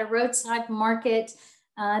 If you've got a roadside market,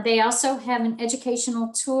 they also have an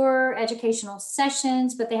educational tour, educational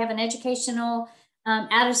sessions, but they have an educational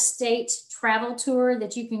out-of-state travel tour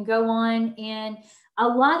that you can go on. And a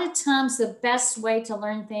lot of times the best way to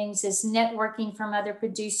learn things is networking from other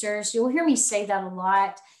producers. You'll hear me say that a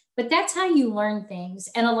lot, but that's how you learn things.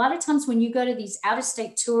 And a lot of times when you go to these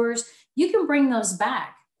out-of-state tours, you can bring those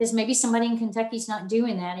back because maybe somebody in Kentucky's not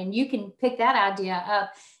doing that, and you can pick that idea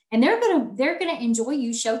up And they're gonna enjoy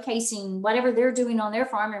you showcasing whatever they're doing on their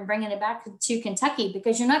farm and bringing it back to Kentucky,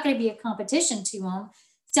 because you're not going to be a competition to them.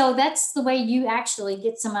 So that's the way you actually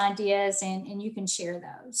get some ideas, and you can share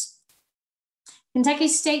those. Kentucky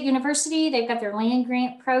State University, they've got their land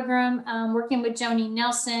grant program, working with Joni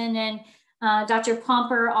Nelson and Dr.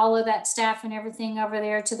 Pomper, all of that staff and everything over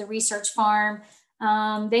there to the research farm.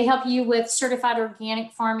 They help you with certified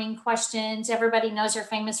organic farming questions. Everybody knows they're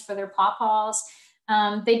famous for their pawpaws.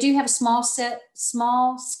 They do have a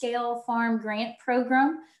small scale farm grant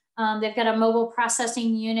program. They've got a mobile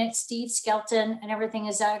processing unit. Steve Skelton and everything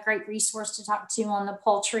is a great resource to talk to on the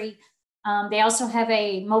poultry. They also have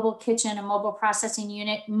a mobile kitchen, a mobile processing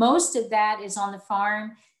unit. Most of that is on the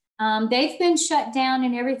farm. They've been shut down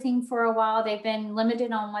and everything for a while. They've been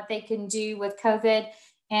limited on what they can do with COVID.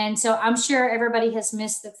 And so I'm sure everybody has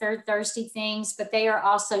missed the Third Thursday things, but they are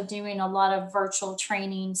also doing a lot of virtual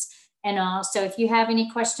trainings and all. So if you have any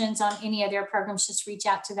questions on any of their programs, just reach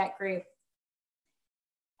out to that group.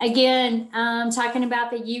 Again, talking about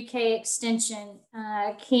the UK extension,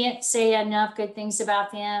 I can't say enough good things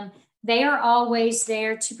about them. They are always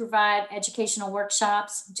there to provide educational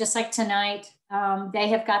workshops, just like tonight. They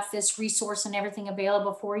have got this resource and everything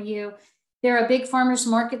available for you. They're a big farmers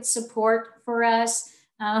market support for us.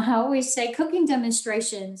 I always say cooking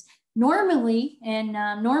demonstrations. Normally, in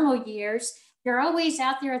normal years, they're always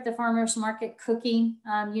out there at the farmers market cooking.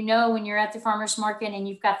 You know, when you're at the farmers market and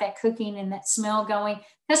you've got that cooking and that smell going,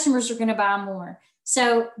 customers are going to buy more.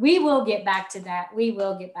 So we will get back to that. We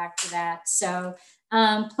will get back to that. So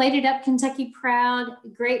Plated Up Kentucky Proud,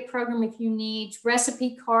 great program if you need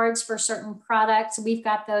recipe cards for certain products. We've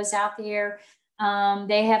got those out there.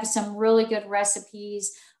 They have some really good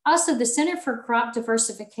recipes. Also, the Center for Crop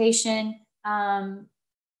Diversification,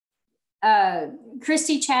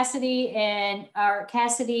 Christy Cassidy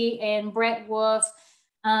and Brett Wolf,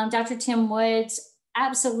 Dr. Tim Woods,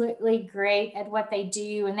 absolutely great at what they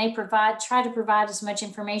do, and they try to provide as much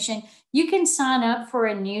information. You can sign up for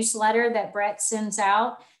a newsletter that Brett sends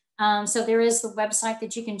out. So there is the website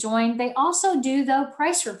that you can join. They also do the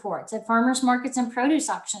price reports at farmers markets and produce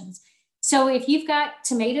auctions. So if you've got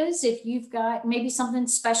tomatoes, if you've got maybe something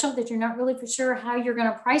special that you're not really for sure how you're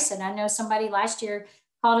going to price it. I know somebody last year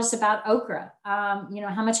called us about okra. You know,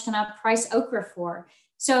 how much can I price okra for?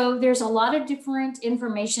 So there's a lot of different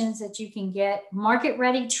informations that you can get. Market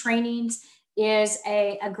Ready Trainings is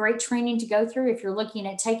a great training to go through if you're looking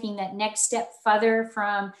at taking that next step further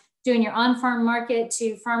from doing your on-farm market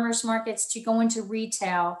to farmers markets to going to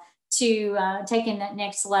retail to taking that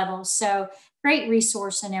next level. So great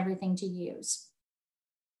resource and everything to use.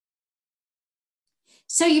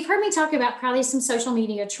 So you've heard me talk about probably some social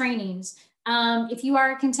media trainings. If you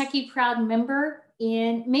are a Kentucky Proud member,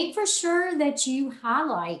 and make for sure that you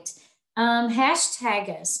highlight,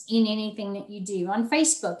 hashtag us in anything that you do on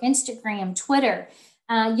Facebook, Instagram, Twitter.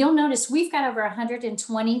 You'll notice we've got over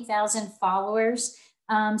 120,000 followers.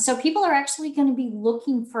 So people are actually going to be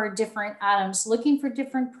looking for different items, looking for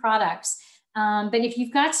different products. But if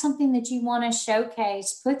you've got something that you want to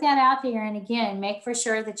showcase, put that out there. And again, make for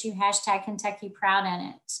sure that you hashtag Kentucky Proud in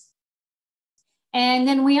it. And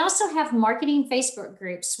then we also have marketing Facebook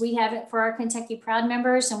groups. We have it for our Kentucky Proud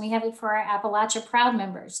members, and we have it for our Appalachia Proud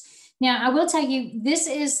members. Now, I will tell you, this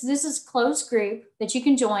is closed group that you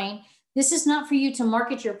can join. This is not for you to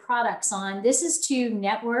market your products on. This is to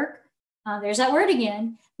network. There's that word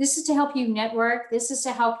again. This is to help you network. This is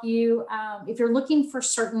to help you if you're looking for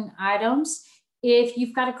certain items. If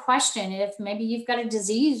you've got a question, if maybe you've got a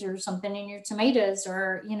disease or something in your tomatoes,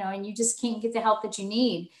 or and you just can't get the help that you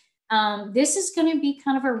need. This is going to be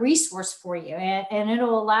kind of a resource for you, and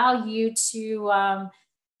it'll allow you to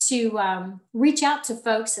reach out to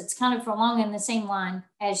folks that's kind of along in the same line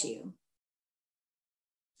as you.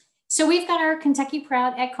 So we've got our Kentucky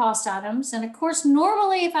Proud at cost items. And of course,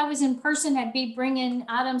 normally if I was in person, I'd be bringing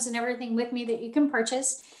items and everything with me that you can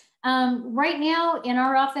purchase. Right now in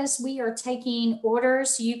our office, we are taking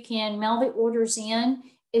orders. You can mail the orders in.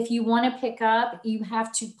 If you want to pick up, you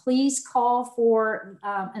have to please call for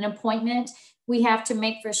an appointment. We have to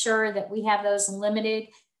make for sure that we have those limited.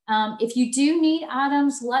 If you do need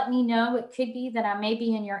items, let me know. It could be that I may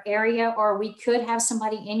be in your area, or we could have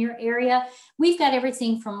somebody in your area. We've got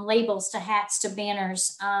everything from labels to hats to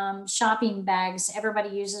banners, shopping bags. Everybody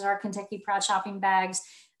uses our Kentucky Proud shopping bags.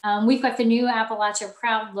 We've got the new Appalachia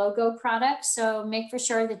Proud logo product. So make for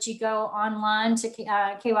sure that you go online to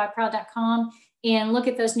kyproud.com and look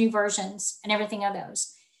at those new versions and everything of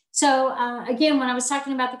those. So again, when I was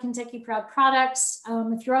talking about the Kentucky Proud products,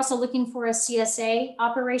 if you're also looking for a CSA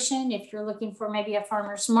operation, if you're looking for maybe a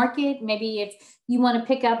farmer's market, maybe if you want to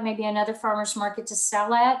pick up maybe another farmer's market to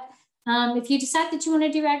sell at, if you decide that you want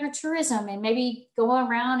to do agritourism and maybe go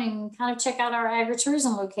around and kind of check out our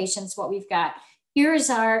agritourism locations, what we've got. Here's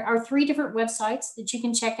our 3 different websites that you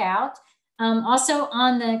can check out. Also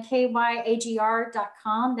on the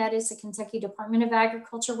kyagr.com, that is the Kentucky Department of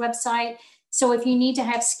Agriculture website. So if you need to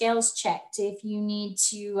have scales checked, if you need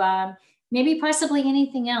to maybe possibly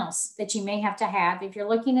anything else that you may have to have, if you're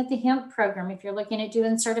looking at the hemp program, if you're looking at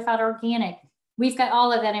doing certified organic, we've got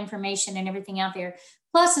all of that information and everything out there.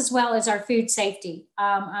 Plus, as well as our food safety.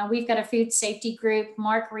 We've got a food safety group.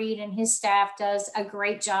 Mark Reed and his staff does a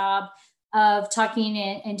great job of talking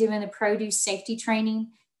and doing the produce safety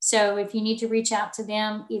training. So if you need to reach out to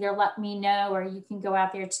them, either let me know or you can go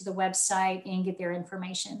out there to the website and get their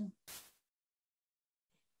information.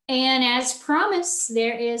 And as promised,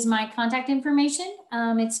 there is my contact information.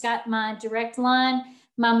 It's got my direct line,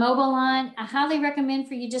 my mobile line. I highly recommend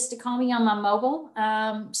for you just to call me on my mobile.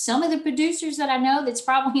 Some of the producers that I know that's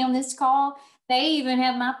probably on this call, they even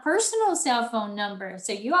have my personal cell phone number.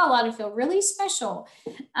 So you all ought to feel really special.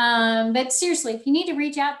 But seriously, if you need to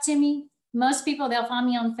reach out to me, most people, they'll find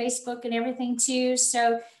me on Facebook and everything too.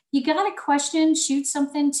 So you got a question, shoot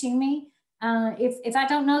something to me. If I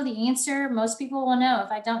don't know the answer, most people will know.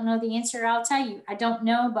 If I don't know the answer, I'll tell you. I don't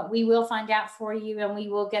know, but we will find out for you and we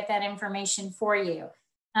will get that information for you.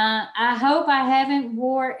 I hope I haven't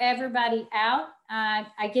wore everybody out.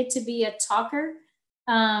 I get to be a talker.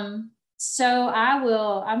 So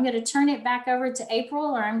I'm going to turn it back over to April,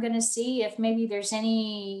 or I'm going to see if maybe there's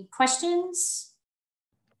any questions.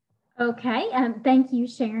 Okay, thank you,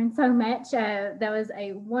 Sharon, so much. That was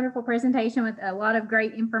a wonderful presentation with a lot of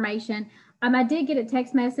great information. I did get a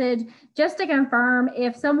text message just to confirm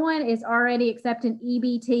if someone is already accepting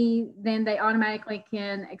EBT, then they automatically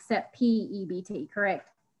can accept PEBT, correct?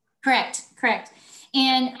 Correct.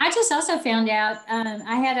 And I just also found out,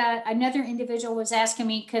 I had another individual was asking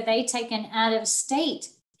me, could they take an out-of-state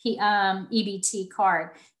EBT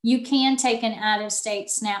card? You can take an out-of-state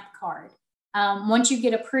SNAP card. Once you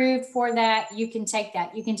get approved for that, you can take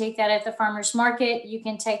that. You can take that at the farmer's market. You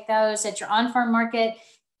can take those at your on-farm market.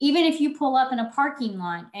 Even if you pull up in a parking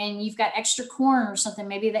lot and you've got extra corn or something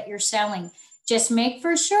maybe that you're selling, just make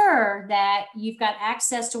for sure that you've got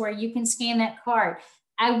access to where you can scan that card.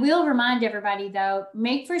 I will remind everybody though,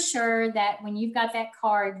 make for sure that when you've got that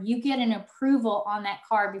card, you get an approval on that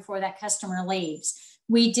card before that customer leaves.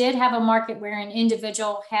 We did have a market where an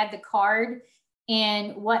individual had the card,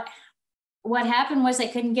 and what happened was they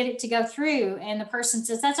couldn't get it to go through, and the person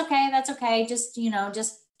says, that's okay, just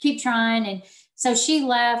keep trying. And so she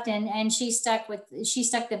left, and she stuck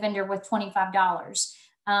the vendor with $25.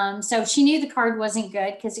 So she knew the card wasn't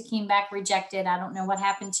good because it came back rejected. I don't know what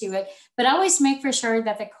happened to it, but always make for sure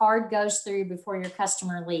that the card goes through before your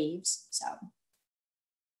customer leaves. So.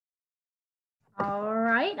 All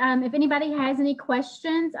right. If anybody has any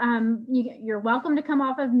questions, you're welcome to come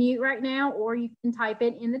off of mute right now, or you can type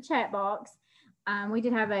it in the chat box. We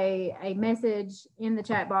did have a message in the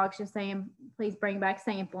chat box just saying, please bring back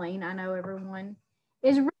sampling. I know everyone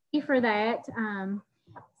is ready for that.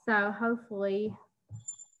 So hopefully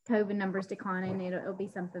COVID numbers declining, it'll be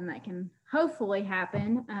something that can hopefully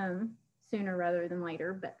happen sooner rather than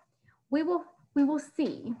later, but we will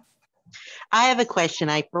see. I have a question,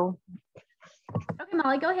 April. Okay,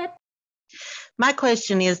 Molly, go ahead. My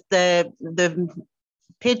question is the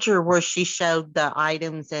picture where she showed the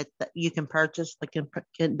items that you can purchase,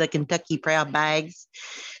 the Kentucky Proud bags.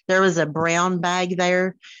 There was a brown bag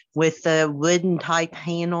there with the wooden type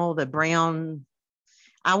handle, the brown.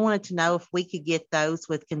 I wanted to know if we could get those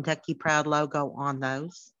with Kentucky Proud logo on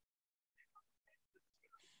those.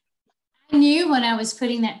 I knew when I was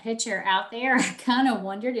putting that picture out there, I kind of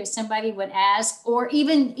wondered if somebody would ask, or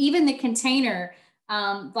even the container,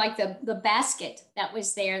 like the basket that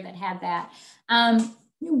was there that had that.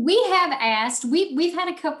 We have asked, we've had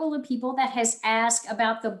a couple of people that has asked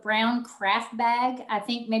about the brown craft bag. I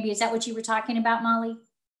think maybe, is that what you were talking about, Molly?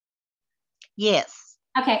 Yes.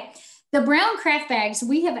 Okay. The brown craft bags,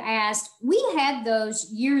 we have asked, we had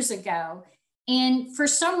those years ago, and for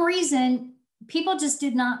some reason, people just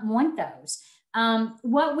did not want those.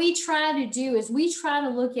 What we try to do is we try to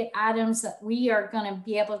look at items that we are going to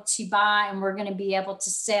be able to buy and we're going to be able to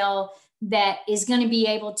sell, that is going to be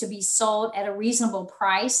able to be sold at a reasonable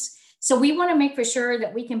price. So we want to make for sure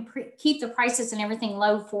that we can keep the prices and everything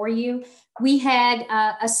low for you. We had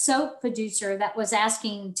a soap producer that was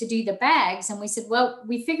asking to do the bags. And we said, well,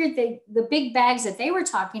 we figured that the big bags that they were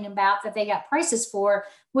talking about that they got prices for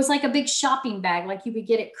was like a big shopping bag, like you would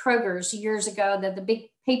get at Kroger's years ago, the big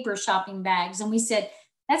paper shopping bags. And we said,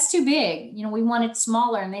 that's too big. You know, we wanted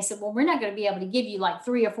smaller. And they said, well, we're not going to be able to give you like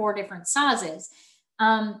 3 or 4 different sizes.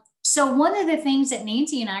 So one of the things that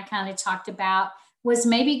Nancy and I kind of talked about was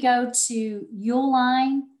maybe go to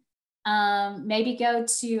Uline, maybe go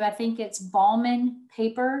to, I think it's Ballman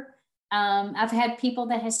paper. I've had people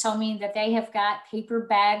that has told me that they have got paper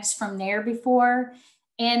bags from there before.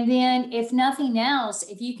 And then if nothing else,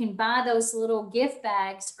 if you can buy those little gift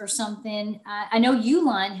bags or something, I know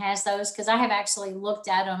Uline has those because I have actually looked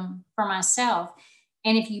at them for myself.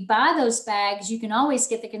 And if you buy those bags, you can always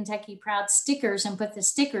get the Kentucky Proud stickers and put the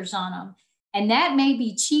stickers on them. And that may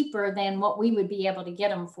be cheaper than what we would be able to get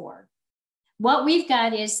them for. What we've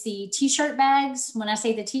got is the t-shirt bags. When I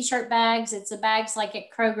say the t-shirt bags, it's the bags like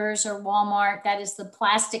at Kroger's or Walmart. That is the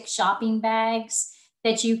plastic shopping bags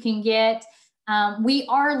that you can get. We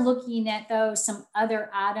are looking at those, some other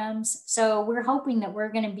items. So we're hoping that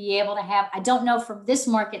we're going to be able to have, I don't know for this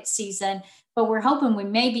market season, but we're hoping we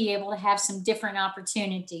may be able to have some different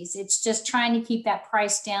opportunities. It's just trying to keep that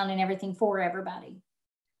price down and everything for everybody.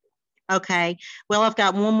 Okay. Well, I've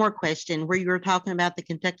got one more question where you were talking about the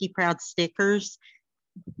Kentucky Proud stickers.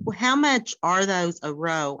 How much are those a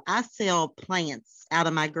row? I sell plants out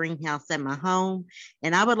of my greenhouse at my home,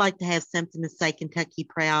 and I would like to have something to say Kentucky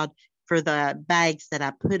Proud for the bags that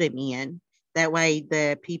I put them in. That way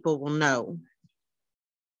the people will know.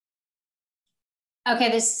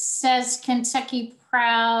 Okay, this says Kentucky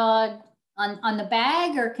Proud on the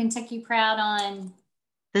bag, or Kentucky Proud on?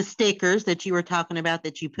 The stickers that you were talking about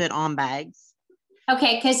that you put on bags.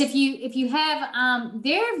 Okay, because if you have,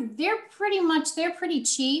 they're pretty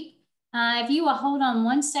cheap. If you will hold on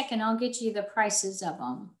one second, I'll get you the prices of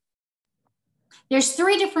them. There's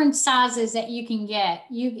 3 different sizes that you can get.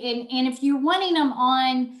 And if you're wanting them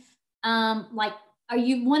on, like, are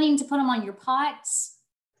you wanting to put them on your pots?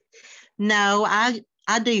 No,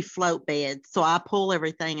 I do float beds. So I pull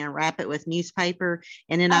everything and wrap it with newspaper,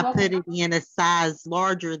 and then I put it in a size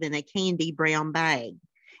larger than a candy brown bag.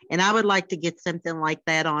 And I would like to get something like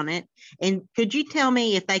that on it. And could you tell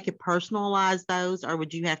me if they could personalize those, or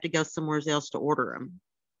would you have to go somewhere else to order them?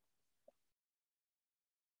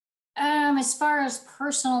 As far as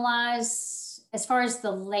personalized, as far as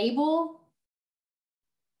the label?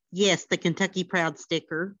 Yes, the Kentucky Proud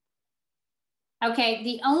sticker. Okay,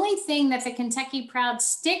 the only thing that the Kentucky Proud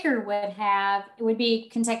sticker would have, it would be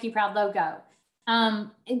Kentucky Proud logo.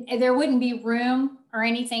 There wouldn't be room or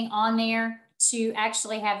anything on there to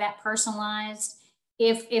actually have that personalized.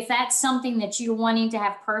 If that's something that you're wanting to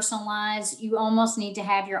have personalized, you almost need to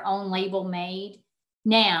have your own label made.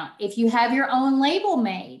 Now, if you have your own label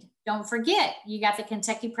made, don't forget, you got the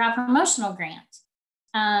Kentucky Proud promotional grant.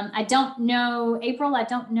 I don't know, April, I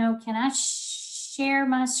don't know, can I share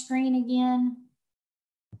my screen again?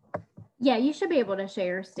 Yeah, you should be able to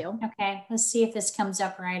share still. Okay, let's see if this comes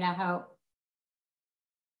up right, I hope.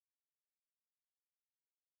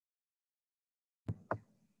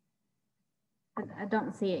 I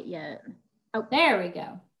don't see it yet. Oh, there we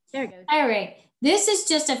go. There it goes. All right, this is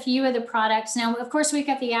just a few of the products. Now, of course, we've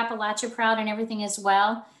got the Appalachia Proud and everything as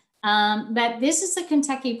well. But this is the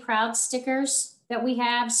Kentucky Proud stickers that we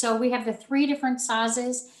have. So we have the 3 different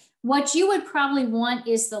sizes. What you would probably want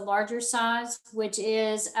is the larger size, which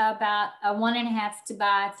is about a 1.5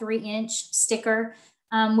 by 3 inch sticker.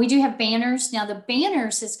 We do have banners. Now the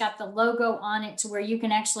banners has got the logo on it to where you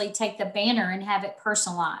can actually take the banner and have it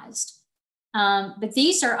personalized. But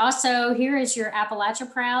these are also, here is your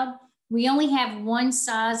Appalachia Proud. We only have 1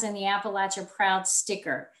 size in the Appalachia Proud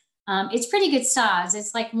sticker. It's pretty good size.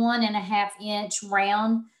 It's like 1.5 inch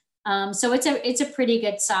round. So it's a pretty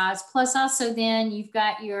good size. Plus also then you've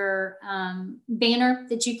got your banner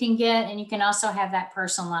that you can get, and you can also have that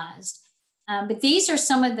personalized. But these are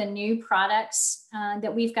some of the new products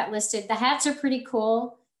that we've got listed. The hats are pretty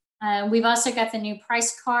cool. We've also got the new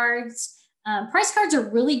price cards. Price cards are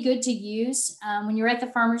really good to use when you're at the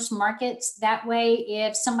farmers markets. That way,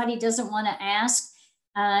 if somebody doesn't want to ask,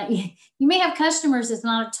 you may have customers that's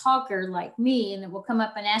not a talker like me, and that will come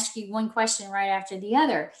up and ask you one question right after the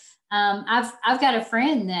other. I've got a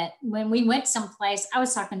friend that when we went someplace, I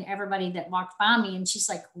was talking to everybody that walked by me, and she's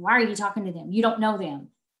like, why are you talking to them? You don't know them.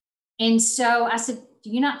 And so I said, do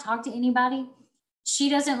you not talk to anybody? She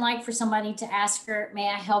doesn't like for somebody to ask her, may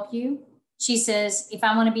I help you? She says, if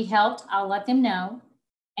I want to be helped, I'll let them know.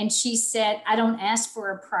 And she said, I don't ask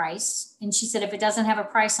for a price. And she said, if it doesn't have a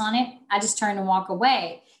price on it, I just turn and walk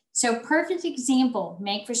away. So perfect example,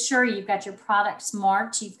 make for sure you've got your products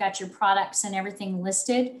marked, you've got your products and everything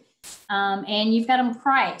listed, and you've got them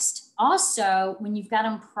priced. Also, when you've got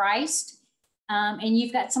them priced, and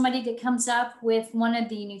you've got somebody that comes up with one of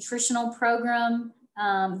the nutritional program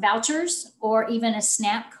vouchers or even a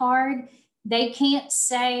SNAP card, they can't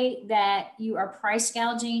say that you are price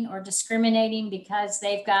gouging or discriminating because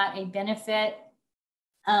they've got a benefit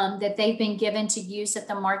that they've been given to use at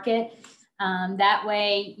the market. That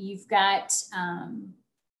way you've got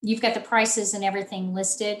the prices and everything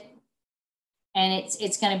listed, and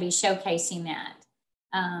it's going to be showcasing that.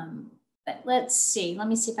 But let's see, let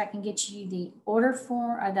me see if I can get you the order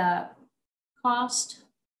form or the cost.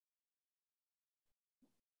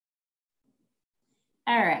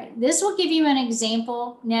 All right, this will give you an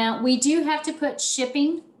example. Now we do have to put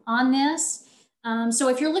shipping on this. So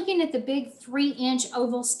if you're looking at the big 3-inch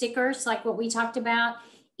oval stickers, like what we talked about,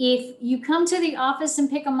 if you come to the office and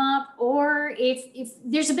pick them up, or if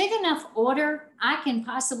there's a big enough order, I can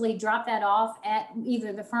possibly drop that off at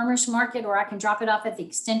either the farmer's market, or I can drop it off at the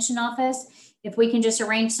extension office. If we can just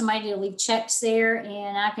arrange somebody to leave checks there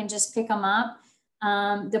and I can just pick them up.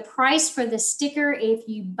 The price for the sticker, if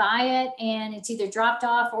you buy it and it's either dropped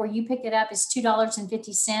off or you pick it up, is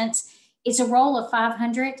 $2.50. It's a roll of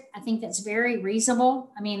 500. I think that's very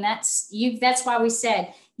reasonable. I mean, that's why we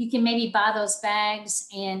said you can maybe buy those bags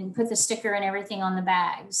and put the sticker and everything on the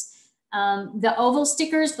bags. The oval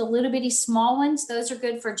stickers, the little bitty small ones, those are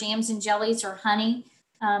good for jams and jellies or honey.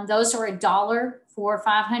 Those are $1 for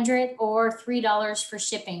 500 or $3 for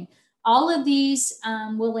shipping. All of these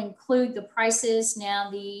will include the prices.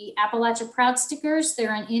 Now the Appalachia Proud stickers,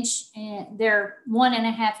 they're an inch, they're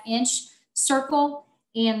 1.5 inch circle,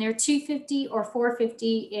 and they're $2.50 or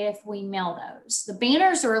 $4.50 if we mail those. The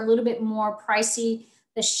banners are a little bit more pricey.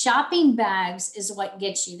 The shopping bags is what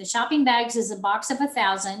gets you. The shopping bags is a box of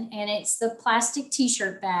 1,000, and it's the plastic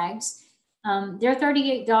t-shirt bags. They're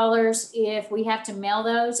 $38 if we have to mail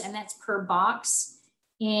those, and that's per box.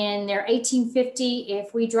 And they're $18.50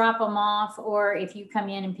 if we drop them off or if you come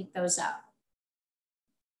in and pick those up.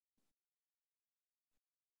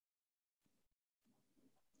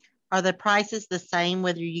 Are the prices the same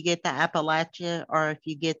whether you get the Appalachia or if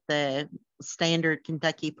you get the standard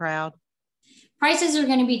Kentucky Proud? Prices are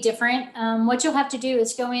going to be different. What you'll have to do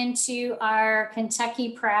is go into our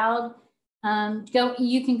Kentucky Proud.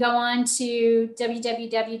 You can go on to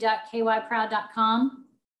www.kyproud.com.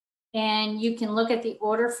 and you can look at the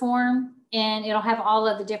order form and it'll have all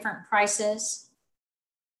of the different prices.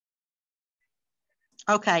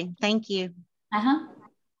 Okay, thank you.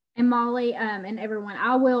 And Molly and everyone,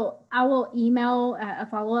 I will email a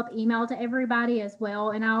follow-up email to everybody as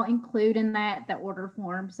well, and I'll include in that the order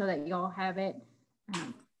form so that y'all have it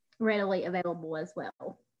readily available as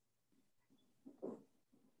well.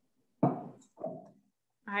 All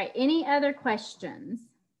right, any other questions?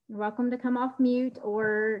 You're welcome to come off mute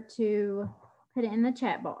or to put it in the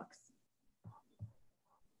chat box.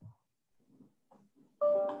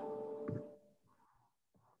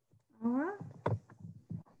 All right.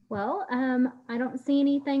 Well, I don't see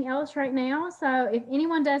anything else right now. So if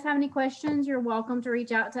anyone does have any questions, you're welcome to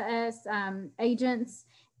reach out to us, agents,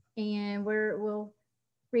 and we'll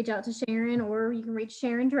reach out to Sharon, or you can reach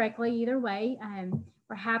Sharon directly, either way.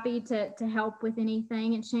 We're happy to help with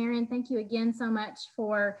anything. And Sharon, thank you again so much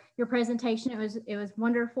for your presentation. It was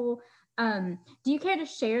wonderful. Do you care to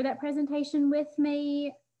share that presentation with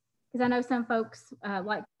me? Because I know some folks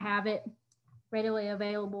like to have it readily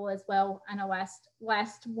available as well. I know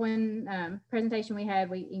last one presentation we had,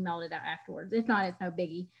 we emailed it out afterwards. If not, it's no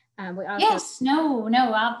biggie. Yes, no,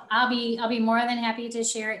 I'll be more than happy to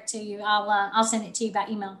share it to you. I'll send it to you by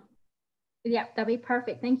email. Yeah, that'd be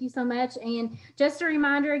perfect. Thank you so much. And just a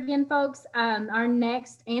reminder again, folks, our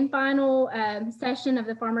next and final session of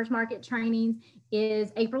the Farmers Market trainings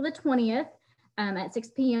is April the 20th at 6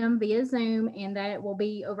 p.m. via Zoom, and that will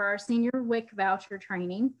be over our senior WIC voucher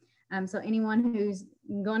training. So anyone who's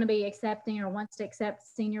going to be accepting or wants to accept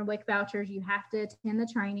senior WIC vouchers, you have to attend the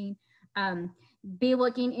training. Be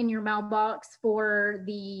looking in your mailbox for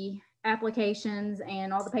the applications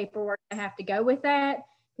and all the paperwork that have to go with that,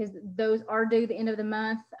 because those are due the end of the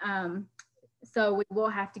month. So we will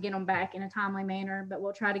have to get them back in a timely manner, but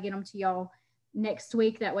we'll try to get them to y'all next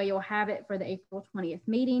week. That way you'll have it for the April 20th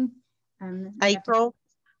meeting. April?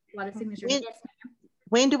 A lot of signatures.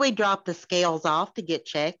 When do we drop the scales off to get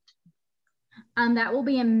checked? That will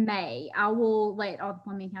be in May. I will let all the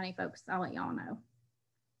Fleming County folks, I'll let y'all know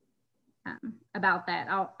about that.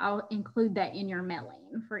 I'll include that in your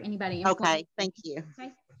mailing for anybody. Okay, thank you.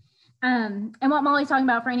 Okay. And what Molly's talking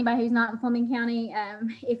about, for anybody who's not in Fleming County,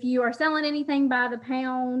 if you are selling anything by the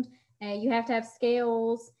pound, you have to have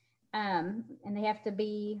scales, and they have to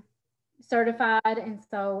be certified. And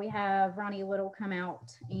so we have Ronnie Little come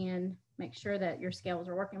out and make sure that your scales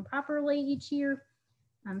are working properly each year.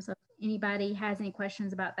 So if anybody has any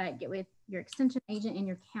questions about that, get with your extension agent in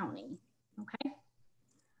your county. Okay.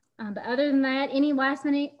 But other than that, any last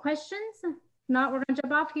minute questions? If not, we're going to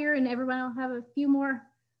jump off here, and everyone will have a few more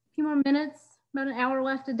minutes, about an hour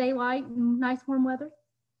left of daylight and nice warm weather.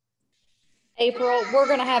 April, we're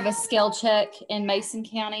going to have a scale check in Mason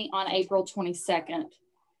County on April 22nd.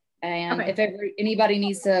 And if anybody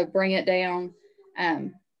needs to bring it down,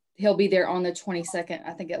 he'll be there on the 22nd,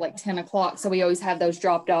 I think at like 10 o'clock. So we always have those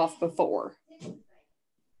dropped off before.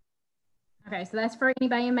 Okay, so that's for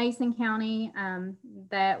anybody in Mason County.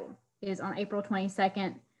 That is on April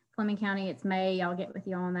 22nd. Fleming County, it's May. I'll get with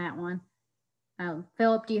you on that one.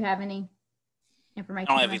 Philip, do you have any information?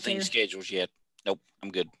 I don't have anything scheduled yet. Nope, I'm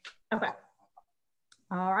good. Okay.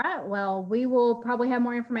 All right. Well, we will probably have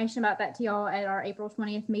more information about that to y'all at our April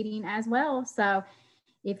 20th meeting as well. So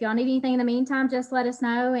if y'all need anything in the meantime, just let us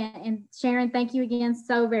know. And Sharon, thank you again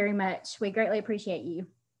so very much. We greatly appreciate you.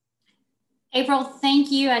 April,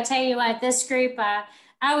 thank you. I tell you what, this group, I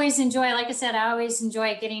always enjoy, like I said, I always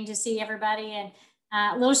enjoy getting to see everybody. And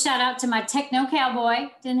a little shout out to my techno cowboy.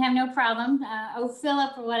 Didn't have no problem.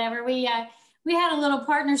 Philip or whatever. We had a little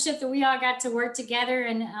partnership that we all got to work together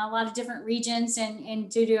in a lot of different regions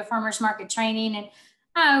and to do a farmers market training. And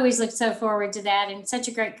I always look so forward to that, and such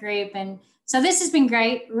a great group. And so this has been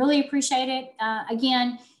great. Really appreciate it.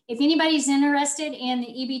 Again, if anybody's interested in the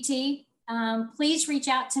EBT, please reach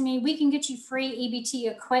out to me. We can get you free EBT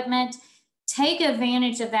equipment. Take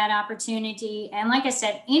advantage of that opportunity. And like I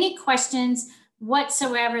said, any questions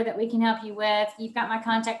whatsoever that we can help you with, you've got my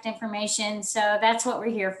contact information. So that's what we're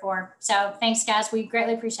here for. So thanks, guys. We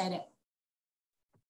greatly appreciate it.